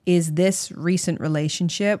relating. Is this recent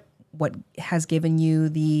relationship what has given you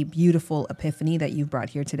the beautiful epiphany that you've brought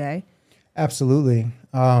here today? Absolutely.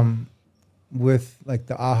 With like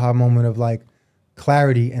the aha moment of like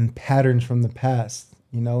clarity and patterns from the past,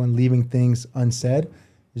 you know, and leaving things unsaid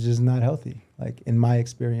is just not healthy. Like in my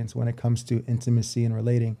experience, when it comes to intimacy and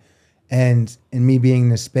relating, and in me being in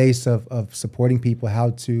the space of supporting people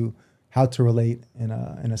how to relate in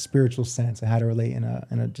a spiritual sense, and how to relate in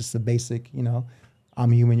a just a basic, you know,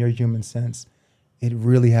 I'm human, you're human sense, it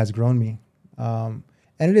really has grown me. And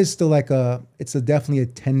it is still like definitely a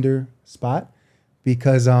tender spot,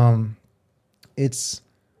 because it's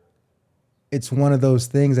one of those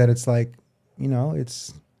things that it's like, you know,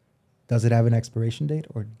 does it have an expiration date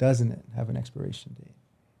or doesn't it have an expiration date?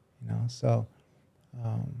 You know, so,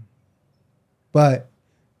 but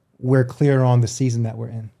we're clear on the season that we're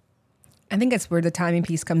in. I think that's where the timing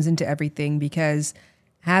piece comes into everything, because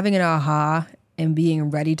having an aha and being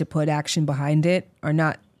ready to put action behind it are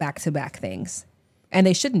not back-to-back things. And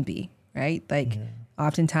they shouldn't be, right? Like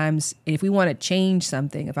oftentimes, if we want to change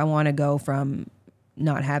something, if I want to go from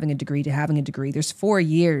not having a degree to having a degree, there's 4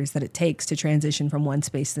 years that it takes to transition from one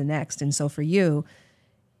space to the next. And so for you,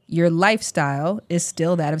 your lifestyle is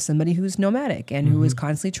still that of somebody who's nomadic and who is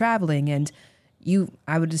constantly traveling. And you,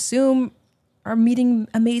 I would assume, are meeting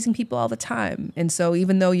amazing people all the time. And so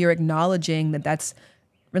even though you're acknowledging that that's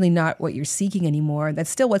really not what you're seeking anymore, that's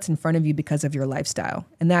still what's in front of you because of your lifestyle.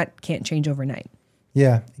 And that can't change overnight.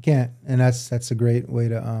 Yeah, it can't. And that's a great way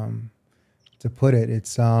to put it.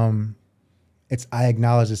 It's I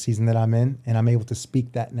acknowledge the season that I'm in, and I'm able to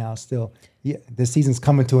speak that now still. Yeah, this season's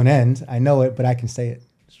coming to an end. I know it, but I can say it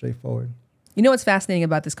straightforward. You know what's fascinating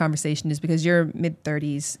about this conversation is because you're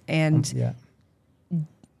mid-30s, and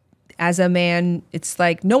as a man, it's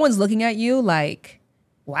like no one's looking at you like,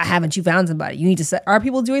 why haven't you found somebody? You need to say, are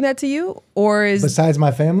people doing that to you? Or is... Besides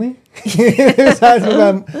my family?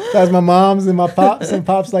 besides my moms and my pops, and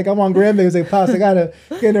pops like, I'm on grandbabies, like, pops, I gotta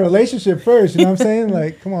get in a relationship first, you know what I'm saying?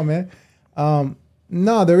 Like, come on, man.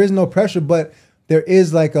 No, there is no pressure, but there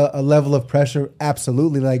is like a level of pressure,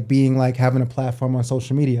 absolutely, like being like having a platform on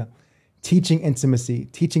social media, teaching intimacy,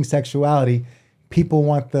 teaching sexuality. People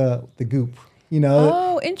want the goop, you know?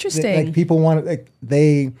 Oh, interesting. Like people want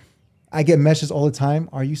I get messages all the time.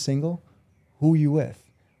 Are you single? Who are you with?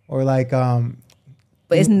 Or like,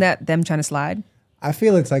 but isn't that them trying to slide? I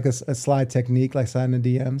feel it's like a slide technique, like sliding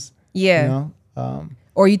the DMs. Yeah. You know?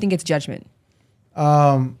 Or you think it's judgment?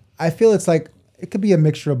 I feel it's like, it could be a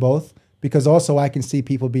mixture of both, because also I can see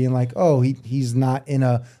people being like, oh, he's not in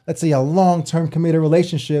let's say a long-term committed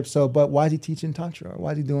relationship. So, but why is he teaching Tantra? Or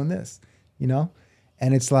why is he doing this? You know?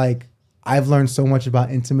 And it's like, I've learned so much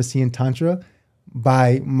about intimacy and Tantra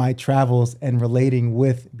by my travels and relating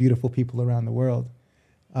with beautiful people around the world.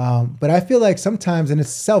 But I feel like sometimes, and it's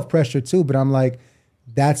self-pressure too, but I'm like,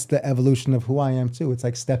 that's the evolution of who I am too. It's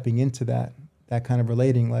like stepping into that kind of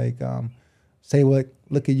relating. Like,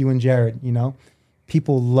 look at you and Jared, you know?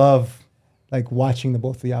 People love like watching the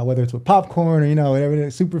both of y'all, whether it's with popcorn or, you know, whatever,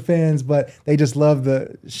 they're super fans, but they just love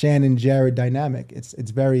the Shannon Jared dynamic.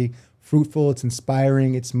 It's very fruitful, it's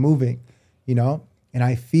inspiring, it's moving, you know? And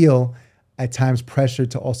I feel at times pressure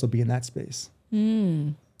to also be in that space.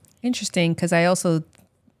 Interesting, because I want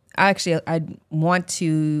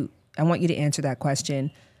you to answer that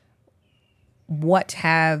question. What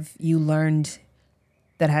have you learned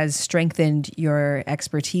that has strengthened your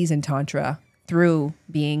expertise in Tantra through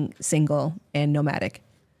being single and nomadic?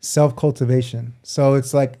 Self-cultivation. So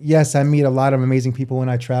it's like, yes, I meet a lot of amazing people when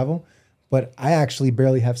I travel, but I actually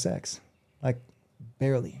barely have sex. Like,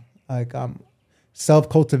 barely. Like,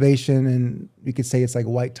 self-cultivation, and you could say it's like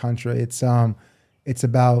white Tantra. It's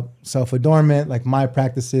about self-adornment, like my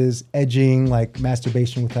practices, edging, like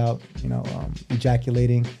masturbation without,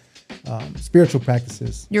 ejaculating, spiritual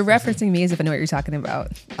practices. You're referencing me as if I know what you're talking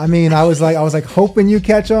about. I mean, I was like hoping you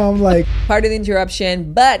catch on. Like, pardon the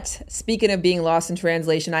interruption, but speaking of being lost in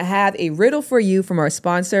translation, I have a riddle for you from our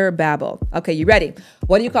sponsor, Babbel. Okay, you ready?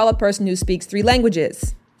 What do you call a person who speaks 3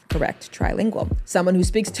 languages? Correct, trilingual. Someone who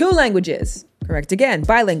speaks 2 languages? Correct again,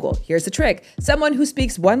 bilingual. Here's the trick. Someone who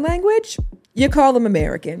speaks 1 language? You call them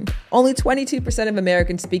American. Only 22% of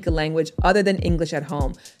Americans speak a language other than English at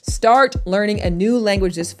home. Start learning a new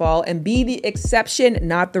language this fall and be the exception,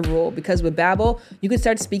 not the rule. Because with Babbel, you can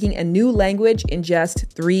start speaking a new language in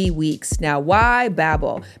just 3 weeks. Now, why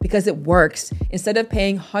Babbel? Because it works. Instead of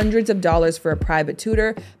paying hundreds of dollars for a private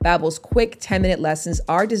tutor, Babbel's quick 10-minute lessons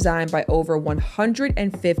are designed by over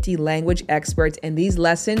 150 language experts, and these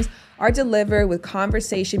lessons are delivered with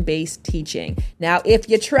conversation-based teaching. Now, if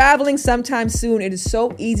you're traveling sometime soon, it is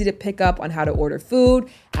so easy to pick up on how to order food,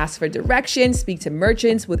 ask for directions, speak to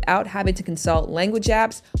merchants without having to consult language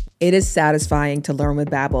apps. It is satisfying to learn with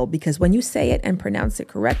Babbel because when you say it and pronounce it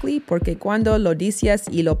correctly, porque cuando lo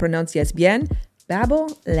dices y lo pronuncias bien,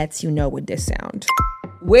 Babbel lets you know with this sound.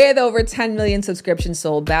 With over 10 million subscriptions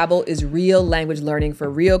sold, Babbel is real language learning for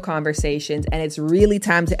real conversations, and it's really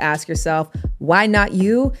time to ask yourself, why not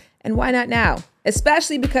you? And why not now?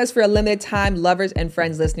 Especially because for a limited time, Lovers and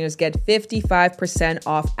Friends listeners get 55%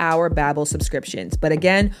 off our Babbel subscriptions. But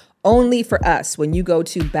again, only for us when you go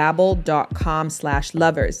to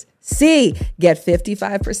babbel.com/lovers. See, get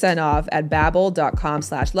 55% off at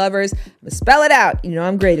babbel.com/lovers. Spell it out. You know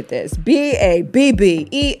I'm great at this.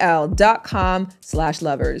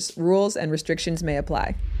 BABBEL.com/lovers. Rules and restrictions may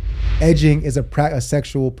apply. Edging is a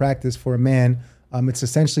sexual practice for a man. It's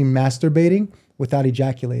essentially masturbating without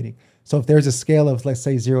ejaculating. So if there's a scale of, let's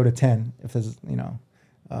say, 0 to 10, if there's,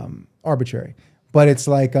 arbitrary, but it's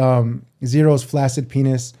like 0 is flaccid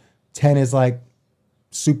penis, 10 is like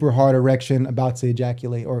super hard erection, about to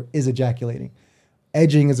ejaculate or is ejaculating.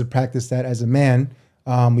 Edging is a practice that as a man,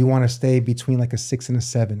 we want to stay between like a 6 and a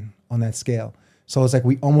 7 on that scale. So it's like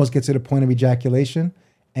we almost get to the point of ejaculation,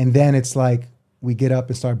 and then it's like we get up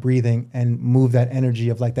and start breathing and move that energy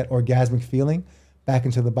of like that orgasmic feeling back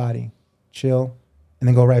into the body. Chill, and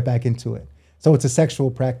then go right back into it. So it's a sexual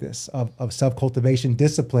practice of self-cultivation,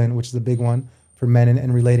 discipline, which is a big one for men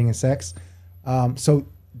and relating in sex. So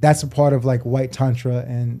that's a part of like white Tantra,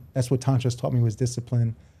 and that's what Tantra's taught me was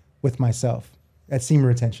discipline with myself. That's semen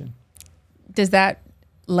retention. Does that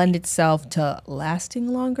lend itself to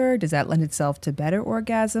lasting longer? Does that lend itself to better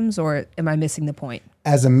orgasms, or am I missing the point?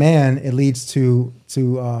 As a man, it leads to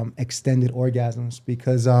extended orgasms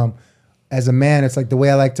because as a man, it's like the way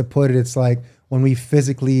I like to put it, it's like when we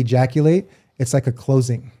physically ejaculate, it's like a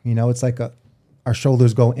closing, it's like our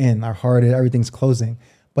shoulders go in, our heart, everything's closing.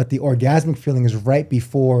 But the orgasmic feeling is right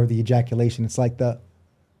before the ejaculation. It's like the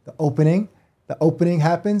opening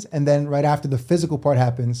happens, and then right after the physical part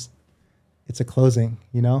happens, it's a closing,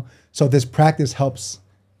 So this practice helps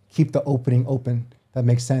keep the opening open. That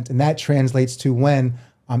makes sense. And that translates to when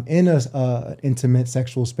I'm in a intimate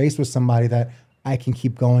sexual space with somebody that I can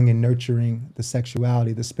keep going and nurturing the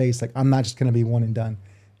sexuality, the space. Like, I'm not just going to be one and done.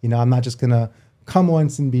 I'm not just going to come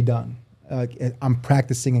once and be done. I'm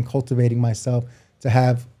practicing and cultivating myself to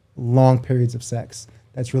have long periods of sex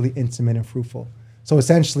that's really intimate and fruitful. So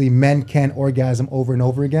essentially, men can orgasm over and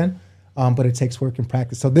over again, but it takes work and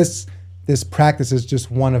practice. So this practice is just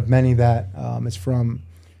one of many that is from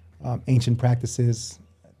ancient practices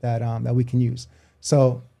that we can use.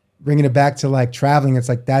 So bringing it back to like traveling, it's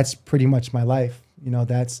like that's pretty much my life.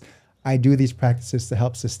 I do these practices to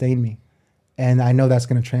help sustain me. And I know that's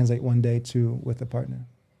going to translate one day to with a partner.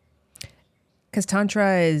 Because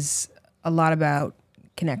Tantra is a lot about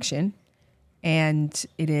connection, and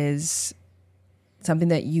it is something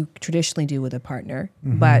that you traditionally do with a partner,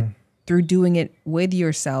 but through doing it with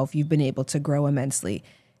yourself, you've been able to grow immensely.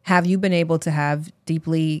 Have you been able to have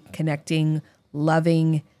deeply connecting,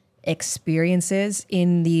 loving experiences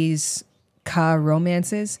in these ka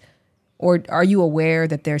romances? Or are you aware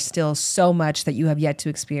that there's still so much that you have yet to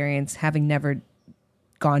experience, having never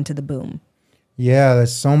gone to the boom? Yeah,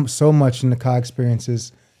 there's so much in the ka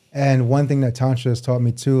experiences. And one thing that Tantra has taught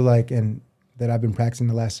me too, like, and that I've been practicing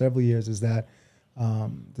the last several years, is that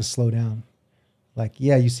to slow down. Like,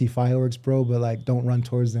 yeah, you see fireworks, bro, but like, don't run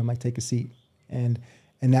towards them. Like, take a seat. And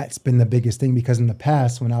that's been the biggest thing, because in the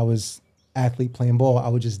past, when I was athlete playing ball, I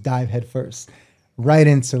would just dive head first right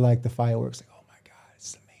into like the fireworks. Like, oh my God,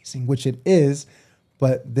 it's amazing, which it is.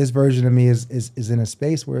 But this version of me is in a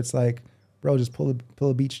space where it's like, bro, just pull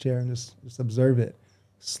a beach chair and just observe it,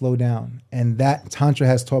 slow down. And that Tantra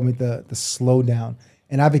has taught me the slow down.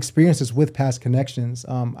 And I've experienced this with past connections.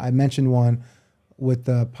 I mentioned one with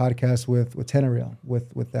the podcast with Durell,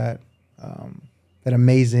 with that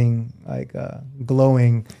amazing, like,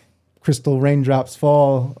 glowing crystal raindrops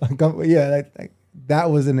fall. Yeah, that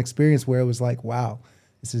was an experience where it was like, wow,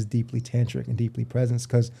 this is deeply tantric and deeply present.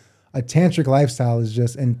 Because a tantric lifestyle is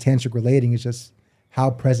just, and tantric relating is just, how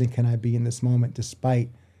present can I be in this moment despite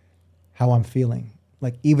how I'm feeling?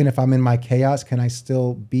 Like, even if I'm in my chaos, can I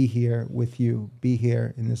still be here with you, be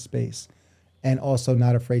here in this space, and also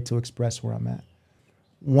not afraid to express where I'm at?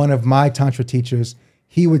 One of my Tantra teachers,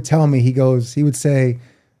 he would tell me, he would say,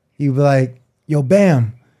 he'd be like, yo,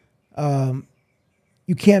 Bam,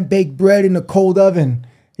 you can't bake bread in a cold oven.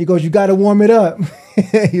 He goes, you got to warm it up.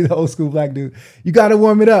 He's an old school black dude. You got to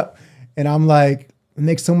warm it up. And I'm like, it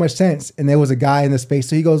makes so much sense. And there was a guy in the space.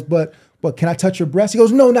 So he goes, but can I touch your breast? He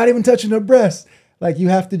goes, no, not even touching her breast. Like, you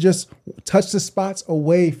have to just touch the spots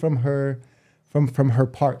away from her, from her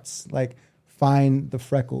parts. Like, find the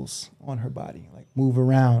freckles on her body. Like, move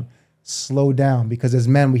around, slow down. Because as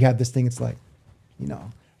men, we have this thing. It's like,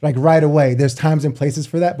 like right away. There's times and places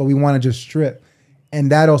for that, but we want to just strip.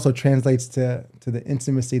 And that also translates to the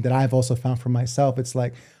intimacy that I've also found for myself. It's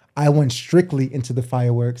like, I went strictly into the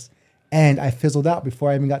fireworks, and I fizzled out before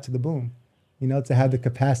I even got to the boom, to have the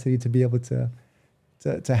capacity to be able to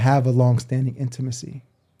have a long-standing intimacy.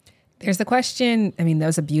 There's the question, that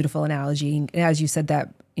was a beautiful analogy. And as you said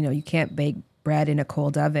that, you can't bake bread in a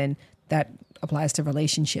cold oven, that applies to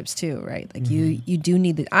relationships too, right? Like, you do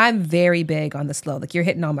need the, I'm very big on the slow. Like, you're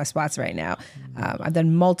hitting all my spots right now. I've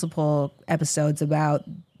done multiple episodes about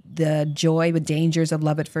the joy with dangers of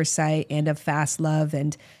love at first sight and of fast love.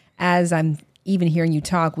 And as I'm even hearing you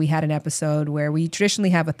talk, we had an episode where we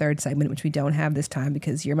traditionally have a third segment, which we don't have this time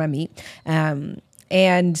because you're my meat.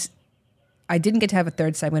 And I didn't get to have a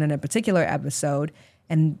third segment in a particular episode.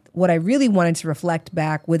 And what I really wanted to reflect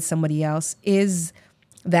back with somebody else is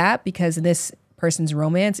that, because in this person's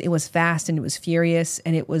romance, it was fast and it was furious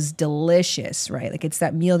and it was delicious, right? Like, it's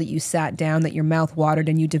that meal that you sat down, that your mouth watered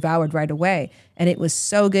and you devoured right away. And it was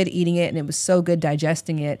so good eating it, and it was so good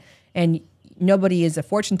digesting it. And nobody is a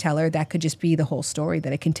fortune teller. That could just be the whole story,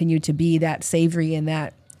 that it continued to be that savory and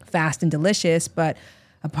that fast and delicious. But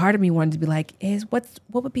a part of me wanted to be like, what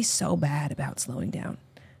would be so bad about slowing down?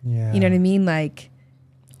 Yeah. You know what I mean? Like,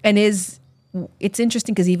 and it's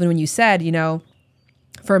interesting because even when you said,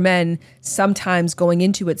 for men, sometimes going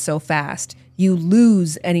into it so fast, you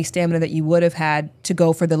lose any stamina that you would have had to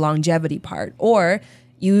go for the longevity part, or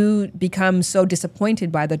you become so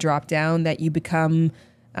disappointed by the drop down that you become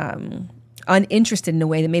uninterested in a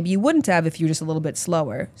way that maybe you wouldn't have if you were just a little bit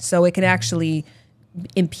slower. So it can actually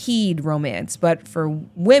impede romance. But for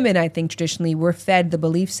women, I think traditionally we're fed the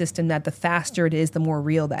belief system that the faster it is, the more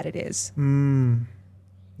real that it is.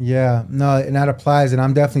 Yeah, no, and that applies. And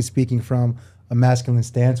I'm definitely speaking from a masculine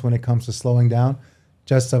stance when it comes to slowing down,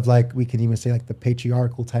 just of like, we can even say like the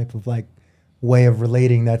patriarchal type of like way of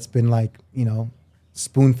relating that's been like,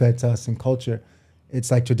 spoon fed to us in culture. It's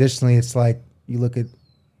like, traditionally, it's like, you look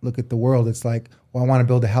at the world, it's like, well, I want to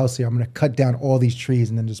build a house here. I'm going to cut down all these trees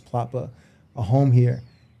and then just plop a home here.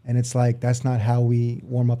 And it's like, that's not how we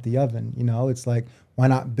warm up the oven. It's like, why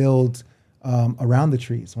not build around the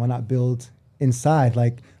trees? Why not build inside?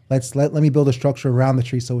 Like, let me build a structure around the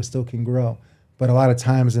tree so it still can grow. But a lot of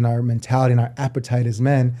times in our mentality and our appetite as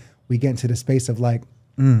men, we get into the space of like,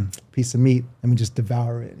 piece of meat, let me just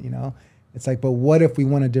devour it, It's like, but what if we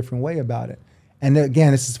went a different way about it? And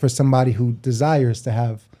again, this is for somebody who desires to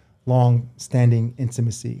have long-standing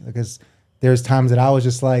intimacy. Because there's times that I was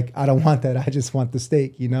just like, I don't want that. I just want the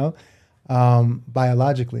steak,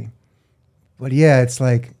 biologically. But yeah, it's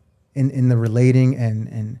like in the relating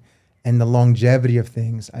and the longevity of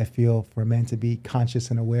things, I feel for a man to be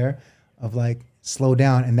conscious and aware of like slow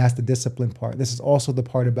down, and that's the discipline part. This is also the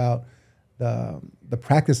part about the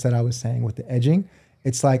practice that I was saying with the edging.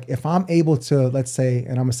 It's like if I'm able to, let's say,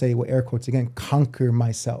 and I'm gonna say with air quotes again, conquer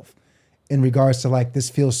myself in regards to like this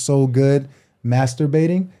feels so good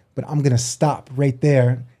masturbating, but I'm gonna stop right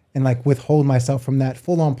there and like withhold myself from that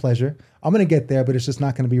full-on pleasure. I'm gonna get there, but it's just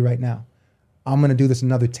not gonna be right now. I'm gonna do this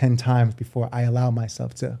another 10 times before I allow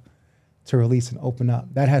myself to release and open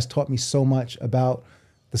up. That has taught me so much about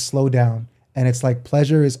the slowdown. And it's like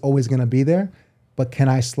pleasure is always gonna be there, but can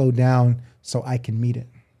I slow down so I can meet it?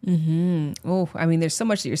 Mm-hmm. Oh, I mean, there's so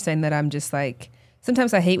much that you're saying that I'm just like,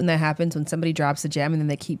 sometimes I hate when that happens, when somebody drops a gem and then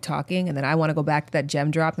they keep talking and then I want to go back to that gem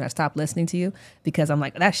drop and I stop listening to you because I'm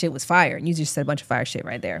like, that shit was fire. And you just said a bunch of fire shit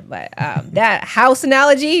right there. But that house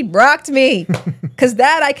analogy rocked me because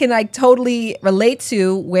that I can like totally relate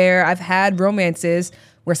to, where I've had romances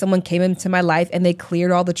where someone came into my life and they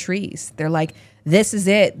cleared all the trees. They're like, this is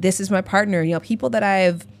it. This is my partner. You know, people that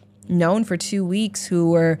I've known for 2 weeks who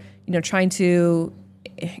were, you know, trying to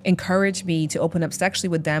encourage me to open up sexually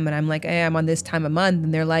with them. And I'm like, hey, I'm on this time of month.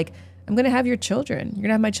 And they're like, I'm going to have your children. You're going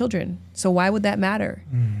to have my children. So why would that matter?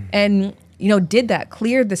 And, you know, did that,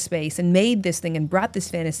 cleared the space and made this thing and brought this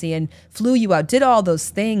fantasy and flew you out, did all those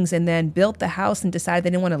things and then built the house and decided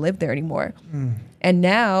they didn't want to live there anymore. And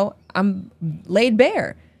now I'm laid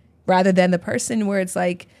bare rather than the person where it's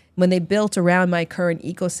like, when they built around my current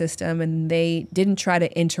ecosystem and they didn't try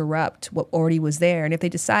to interrupt what already was there. And if they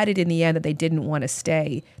decided in the end that they didn't want to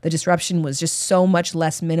stay, the disruption was just so much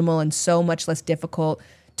less minimal and so much less difficult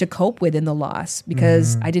to cope with in the loss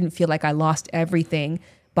because I didn't feel like I lost everything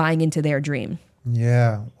buying into their dream.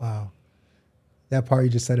 Yeah. Wow. That part you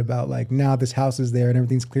just said about like, now this house is there and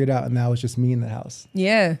everything's cleared out and now it's just me in the house.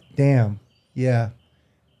 Yeah. Damn. Yeah.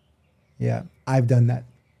 Yeah. I've done that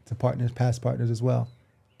to partners, past partners as well.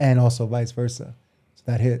 And also vice versa. So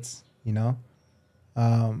that hits, you know?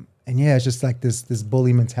 And yeah, it's just like this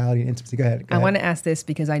bully mentality and intimacy. Go ahead. I want to ask this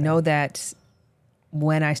because I know that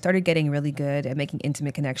when I started getting really good at making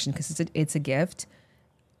intimate connection, because it's a gift,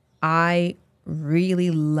 I really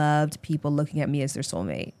loved people looking at me as their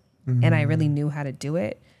soulmate. And I really knew how to do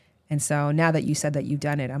it. And so now that you said that you've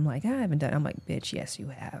done it, I'm like, I haven't done it. I'm like, bitch, yes, you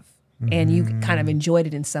have. And you kind of enjoyed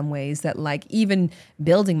it in some ways that like even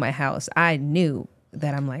building my house, I knew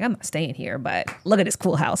that I'm like, I'm not staying here, but look at this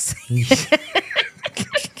cool house.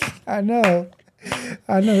 I know.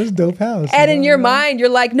 It's a dope house. And in your mind, you're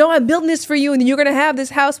like, no, I'm building this for you. And you're going to have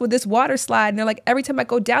this house with this water slide. And they're like, every time I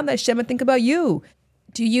go down that shit, I think about you.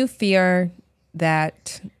 Do you fear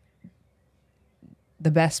that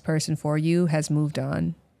the best person for you has moved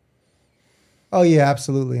on? Oh yeah,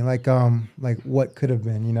 absolutely. Like what could have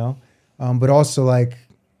been, you know? But also like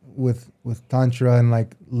with Tantra and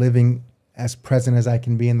like living as present as I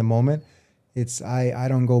can be in the moment, it's I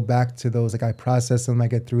don't go back to those. Like I process them, I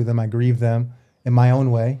get through them, I grieve them in my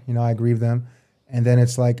own way. You know, I grieve them, and then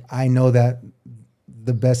it's like I know that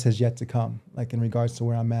the best has yet to come. Like in regards to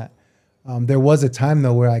where I'm at, there was a time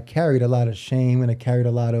though where I carried a lot of shame and I carried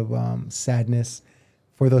a lot of sadness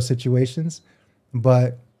for those situations.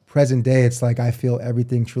 But present day, it's like I feel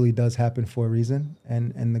everything truly does happen for a reason,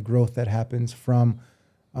 and the growth that happens from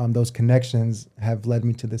those connections have led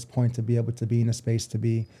me to this point to be able to be in a space to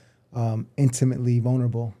be intimately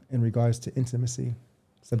vulnerable in regards to intimacy,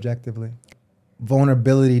 subjectively.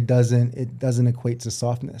 Vulnerability doesn't equate to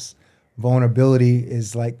softness. Vulnerability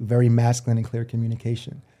is like very masculine and clear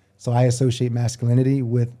communication. So I associate masculinity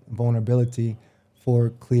with vulnerability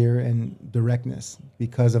for clear and directness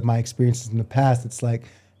because of my experiences in the past. It's like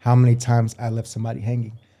how many times I left somebody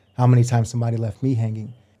hanging, how many times somebody left me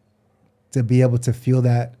hanging. To be able to feel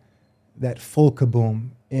that full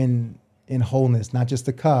kaboom in wholeness, not just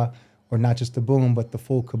the ka or not just the boom, but the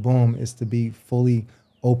full kaboom is to be fully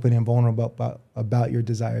open and vulnerable about your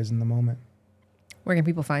desires in the moment. Where can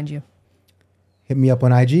people find you? Hit me up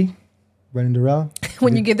on IG, Brenden Durell.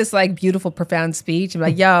 When you give this like beautiful, profound speech, I'm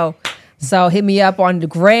like, yo, so hit me up on the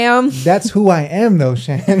gram. That's who I am though,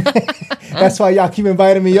 Shan. That's why y'all keep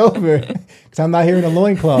inviting me over, because I'm not here in a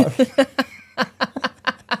loincloth.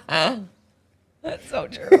 That's so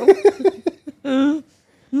true.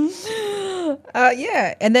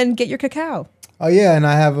 Yeah, and then get your cacao. Oh yeah, and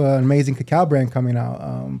I have an amazing cacao brand coming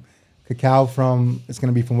out. Cacao it's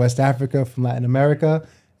going to be from West Africa, from Latin America,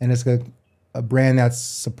 and it's a brand that's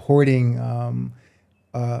supporting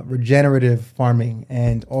regenerative farming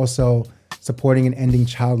and also supporting and ending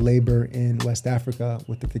child labor in West Africa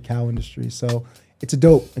with the cacao industry. So it's a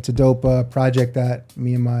dope project that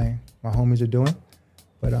me and my homies are doing.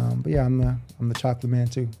 But yeah, I'm the chocolate man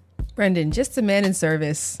too. Brenden, just a man in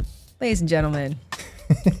service. Ladies and gentlemen,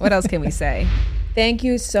 what else can we say? Thank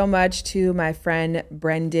you so much to my friend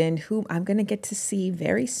Brenden, whom I'm going to get to see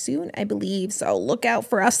very soon, I believe. So look out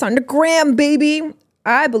for us on the gram, baby.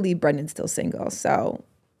 I believe Brendan's still single. So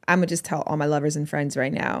I'm going to just tell all my lovers and friends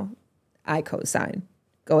right now, I co-sign.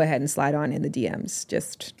 Go ahead and slide on in the DMs.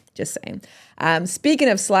 Just saying. Speaking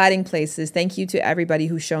of sliding places, thank you to everybody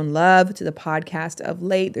who's shown love to the podcast of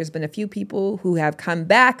late. There's been a few people who have come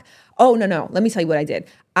back. Oh, no. Let me tell you what I did.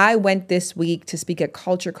 I went this week to speak at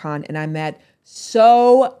CultureCon and I met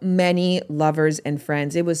so many lovers and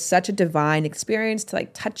friends. It was such a divine experience to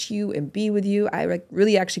like touch you and be with you. I like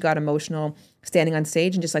really actually got emotional standing on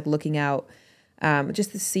stage and just like looking out,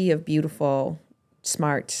 just the sea of beautiful,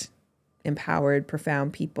 smart, empowered,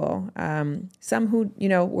 profound people. Some who,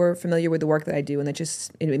 were familiar with the work that I do, and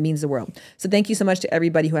it means the world. So thank you so much to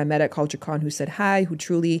everybody who I met at CultureCon who said hi, who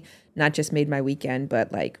truly not just made my weekend,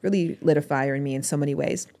 but like really lit a fire in me in so many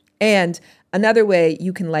ways. And another way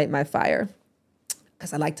you can light my fire,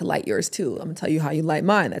 because I like to light yours too, I'm going to tell you how you light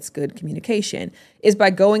mine, that's good communication, is by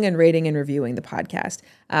going and rating and reviewing the podcast.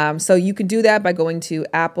 So you can do that by going to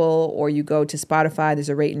Apple or you go to Spotify. There's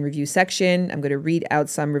a rate and review section. I'm going to read out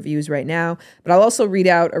some reviews right now, but I'll also read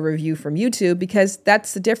out a review from YouTube because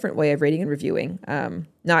that's a different way of rating and reviewing.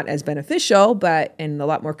 Not as beneficial, and a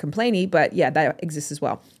lot more complainy, but yeah, that exists as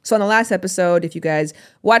well. So on the last episode, if you guys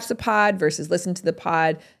watch the pod versus listen to the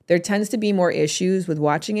pod, there tends to be more issues with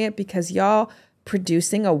watching it because y'all,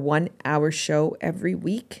 producing a 1-hour show every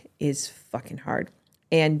week is fucking hard.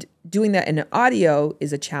 And doing that in audio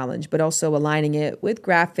is a challenge, but also aligning it with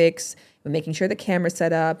graphics and making sure the camera's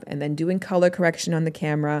set up and then doing color correction on the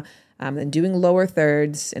camera, then doing lower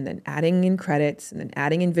thirds and then adding in credits and then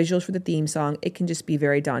adding in visuals for the theme song. It can just be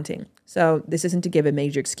very daunting. So this isn't to give a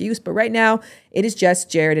major excuse, but right now it is just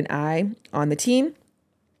Jared and I on the team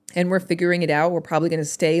and we're figuring it out. We're probably going to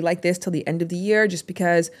stay like this till the end of the year just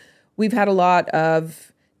because we've had a lot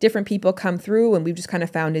of different people come through and we've just kind of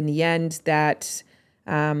found in the end that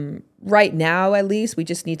right now, at least, we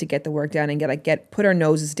just need to get the work done and put our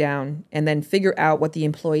noses down and then figure out what the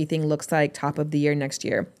employee thing looks like top of the year next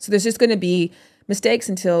year. So there's just going to be mistakes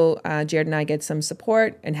until Jared and I get some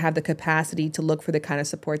support and have the capacity to look for the kind of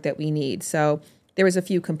support that we need. So there was a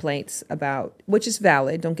few complaints about, which is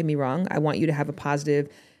valid, don't get me wrong. I want you to have a positive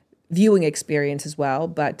viewing experience as well,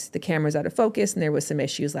 but the camera's out of focus and there was some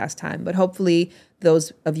issues last time. But hopefully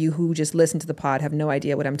those of you who just listen to the pod have no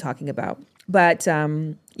idea what I'm talking about. But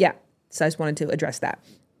yeah, so I just wanted to address that.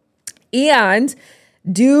 And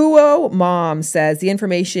Duo Mom says, the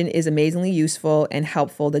information is amazingly useful and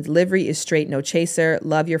helpful. The delivery is straight, no chaser.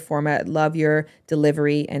 Love your format, love your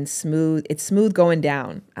delivery and smooth. It's smooth going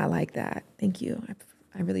down. I like that. Thank you.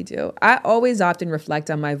 I really do. I always often reflect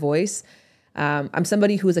on my voice. I'm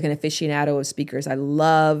somebody who is like an aficionado of speakers. I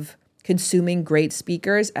love consuming great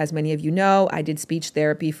speakers. As many of you know, I did speech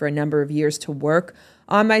therapy for a number of years to work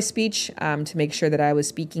on my speech, to make sure that I was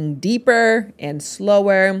speaking deeper and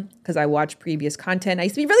slower because I watched previous content. I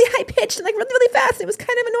used to be really high pitched and like really, really fast. It was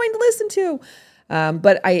kind of annoying to listen to.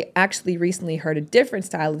 But I actually recently heard a different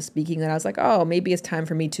style of speaking and I was like, oh, maybe it's time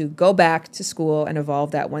for me to go back to school and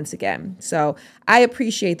evolve that once again. So I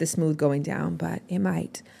appreciate the smooth going down, but it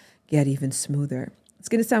might get even smoother. It's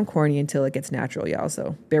going to sound corny until it gets natural, y'all,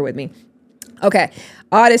 so bear with me. Okay.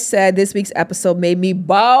 Audis said this week's episode made me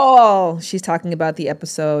bawl. She's talking about the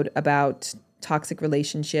episode about toxic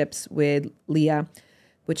relationships with Leah,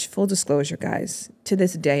 which, full disclosure, guys, to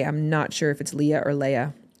this day, I'm not sure if it's Leah or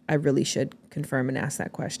Leia. I really should confirm and ask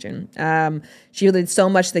that question. She related so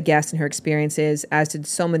much to the guest and her experiences, as did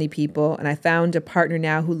so many people, and I found a partner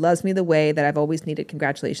now who loves me the way that I've always needed.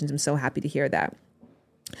 Congratulations. I'm so happy to hear that.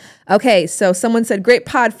 Okay, so someone said, great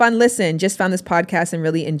pod, fun listen. Just found this podcast and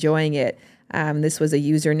really enjoying it. This was a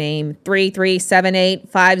username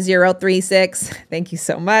 33785036. Thank you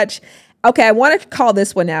so much. Okay, I want to call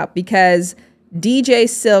this one out because DJ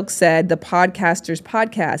Silk said the Podcaster's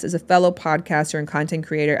Podcast. As a fellow podcaster and content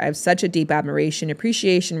creator, I have such a deep admiration,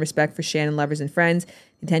 appreciation, respect for Shannon, lovers, and friends.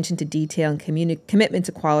 Attention to detail and commitment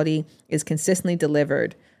to quality is consistently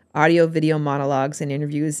delivered. Audio, video, monologues, and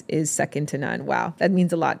interviews is second to none. Wow, that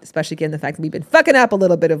means a lot, especially given the fact that we've been fucking up a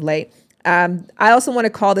little bit of late. I also want to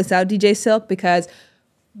call this out, DJ Silk, because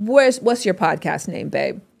what's your podcast name,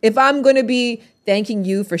 babe? If I'm going to be thanking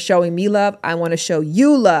you for showing me love, I want to show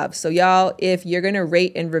you love. So y'all, if you're going to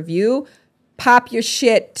rate and review, pop your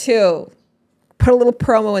shit too. Put a little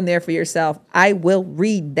promo in there for yourself. I will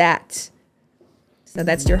read that. So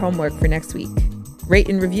that's your homework for next week. rate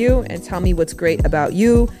and review and tell me what's great about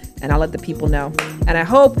you, and I'll let the people know. And I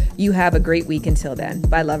hope you have a great week until then.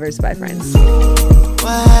 Bye, lovers. Bye, friends.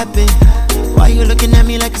 What happened? Why you looking at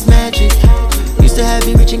me like it's magic? Used to have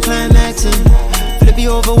me reaching climax and flip you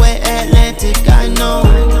over wherever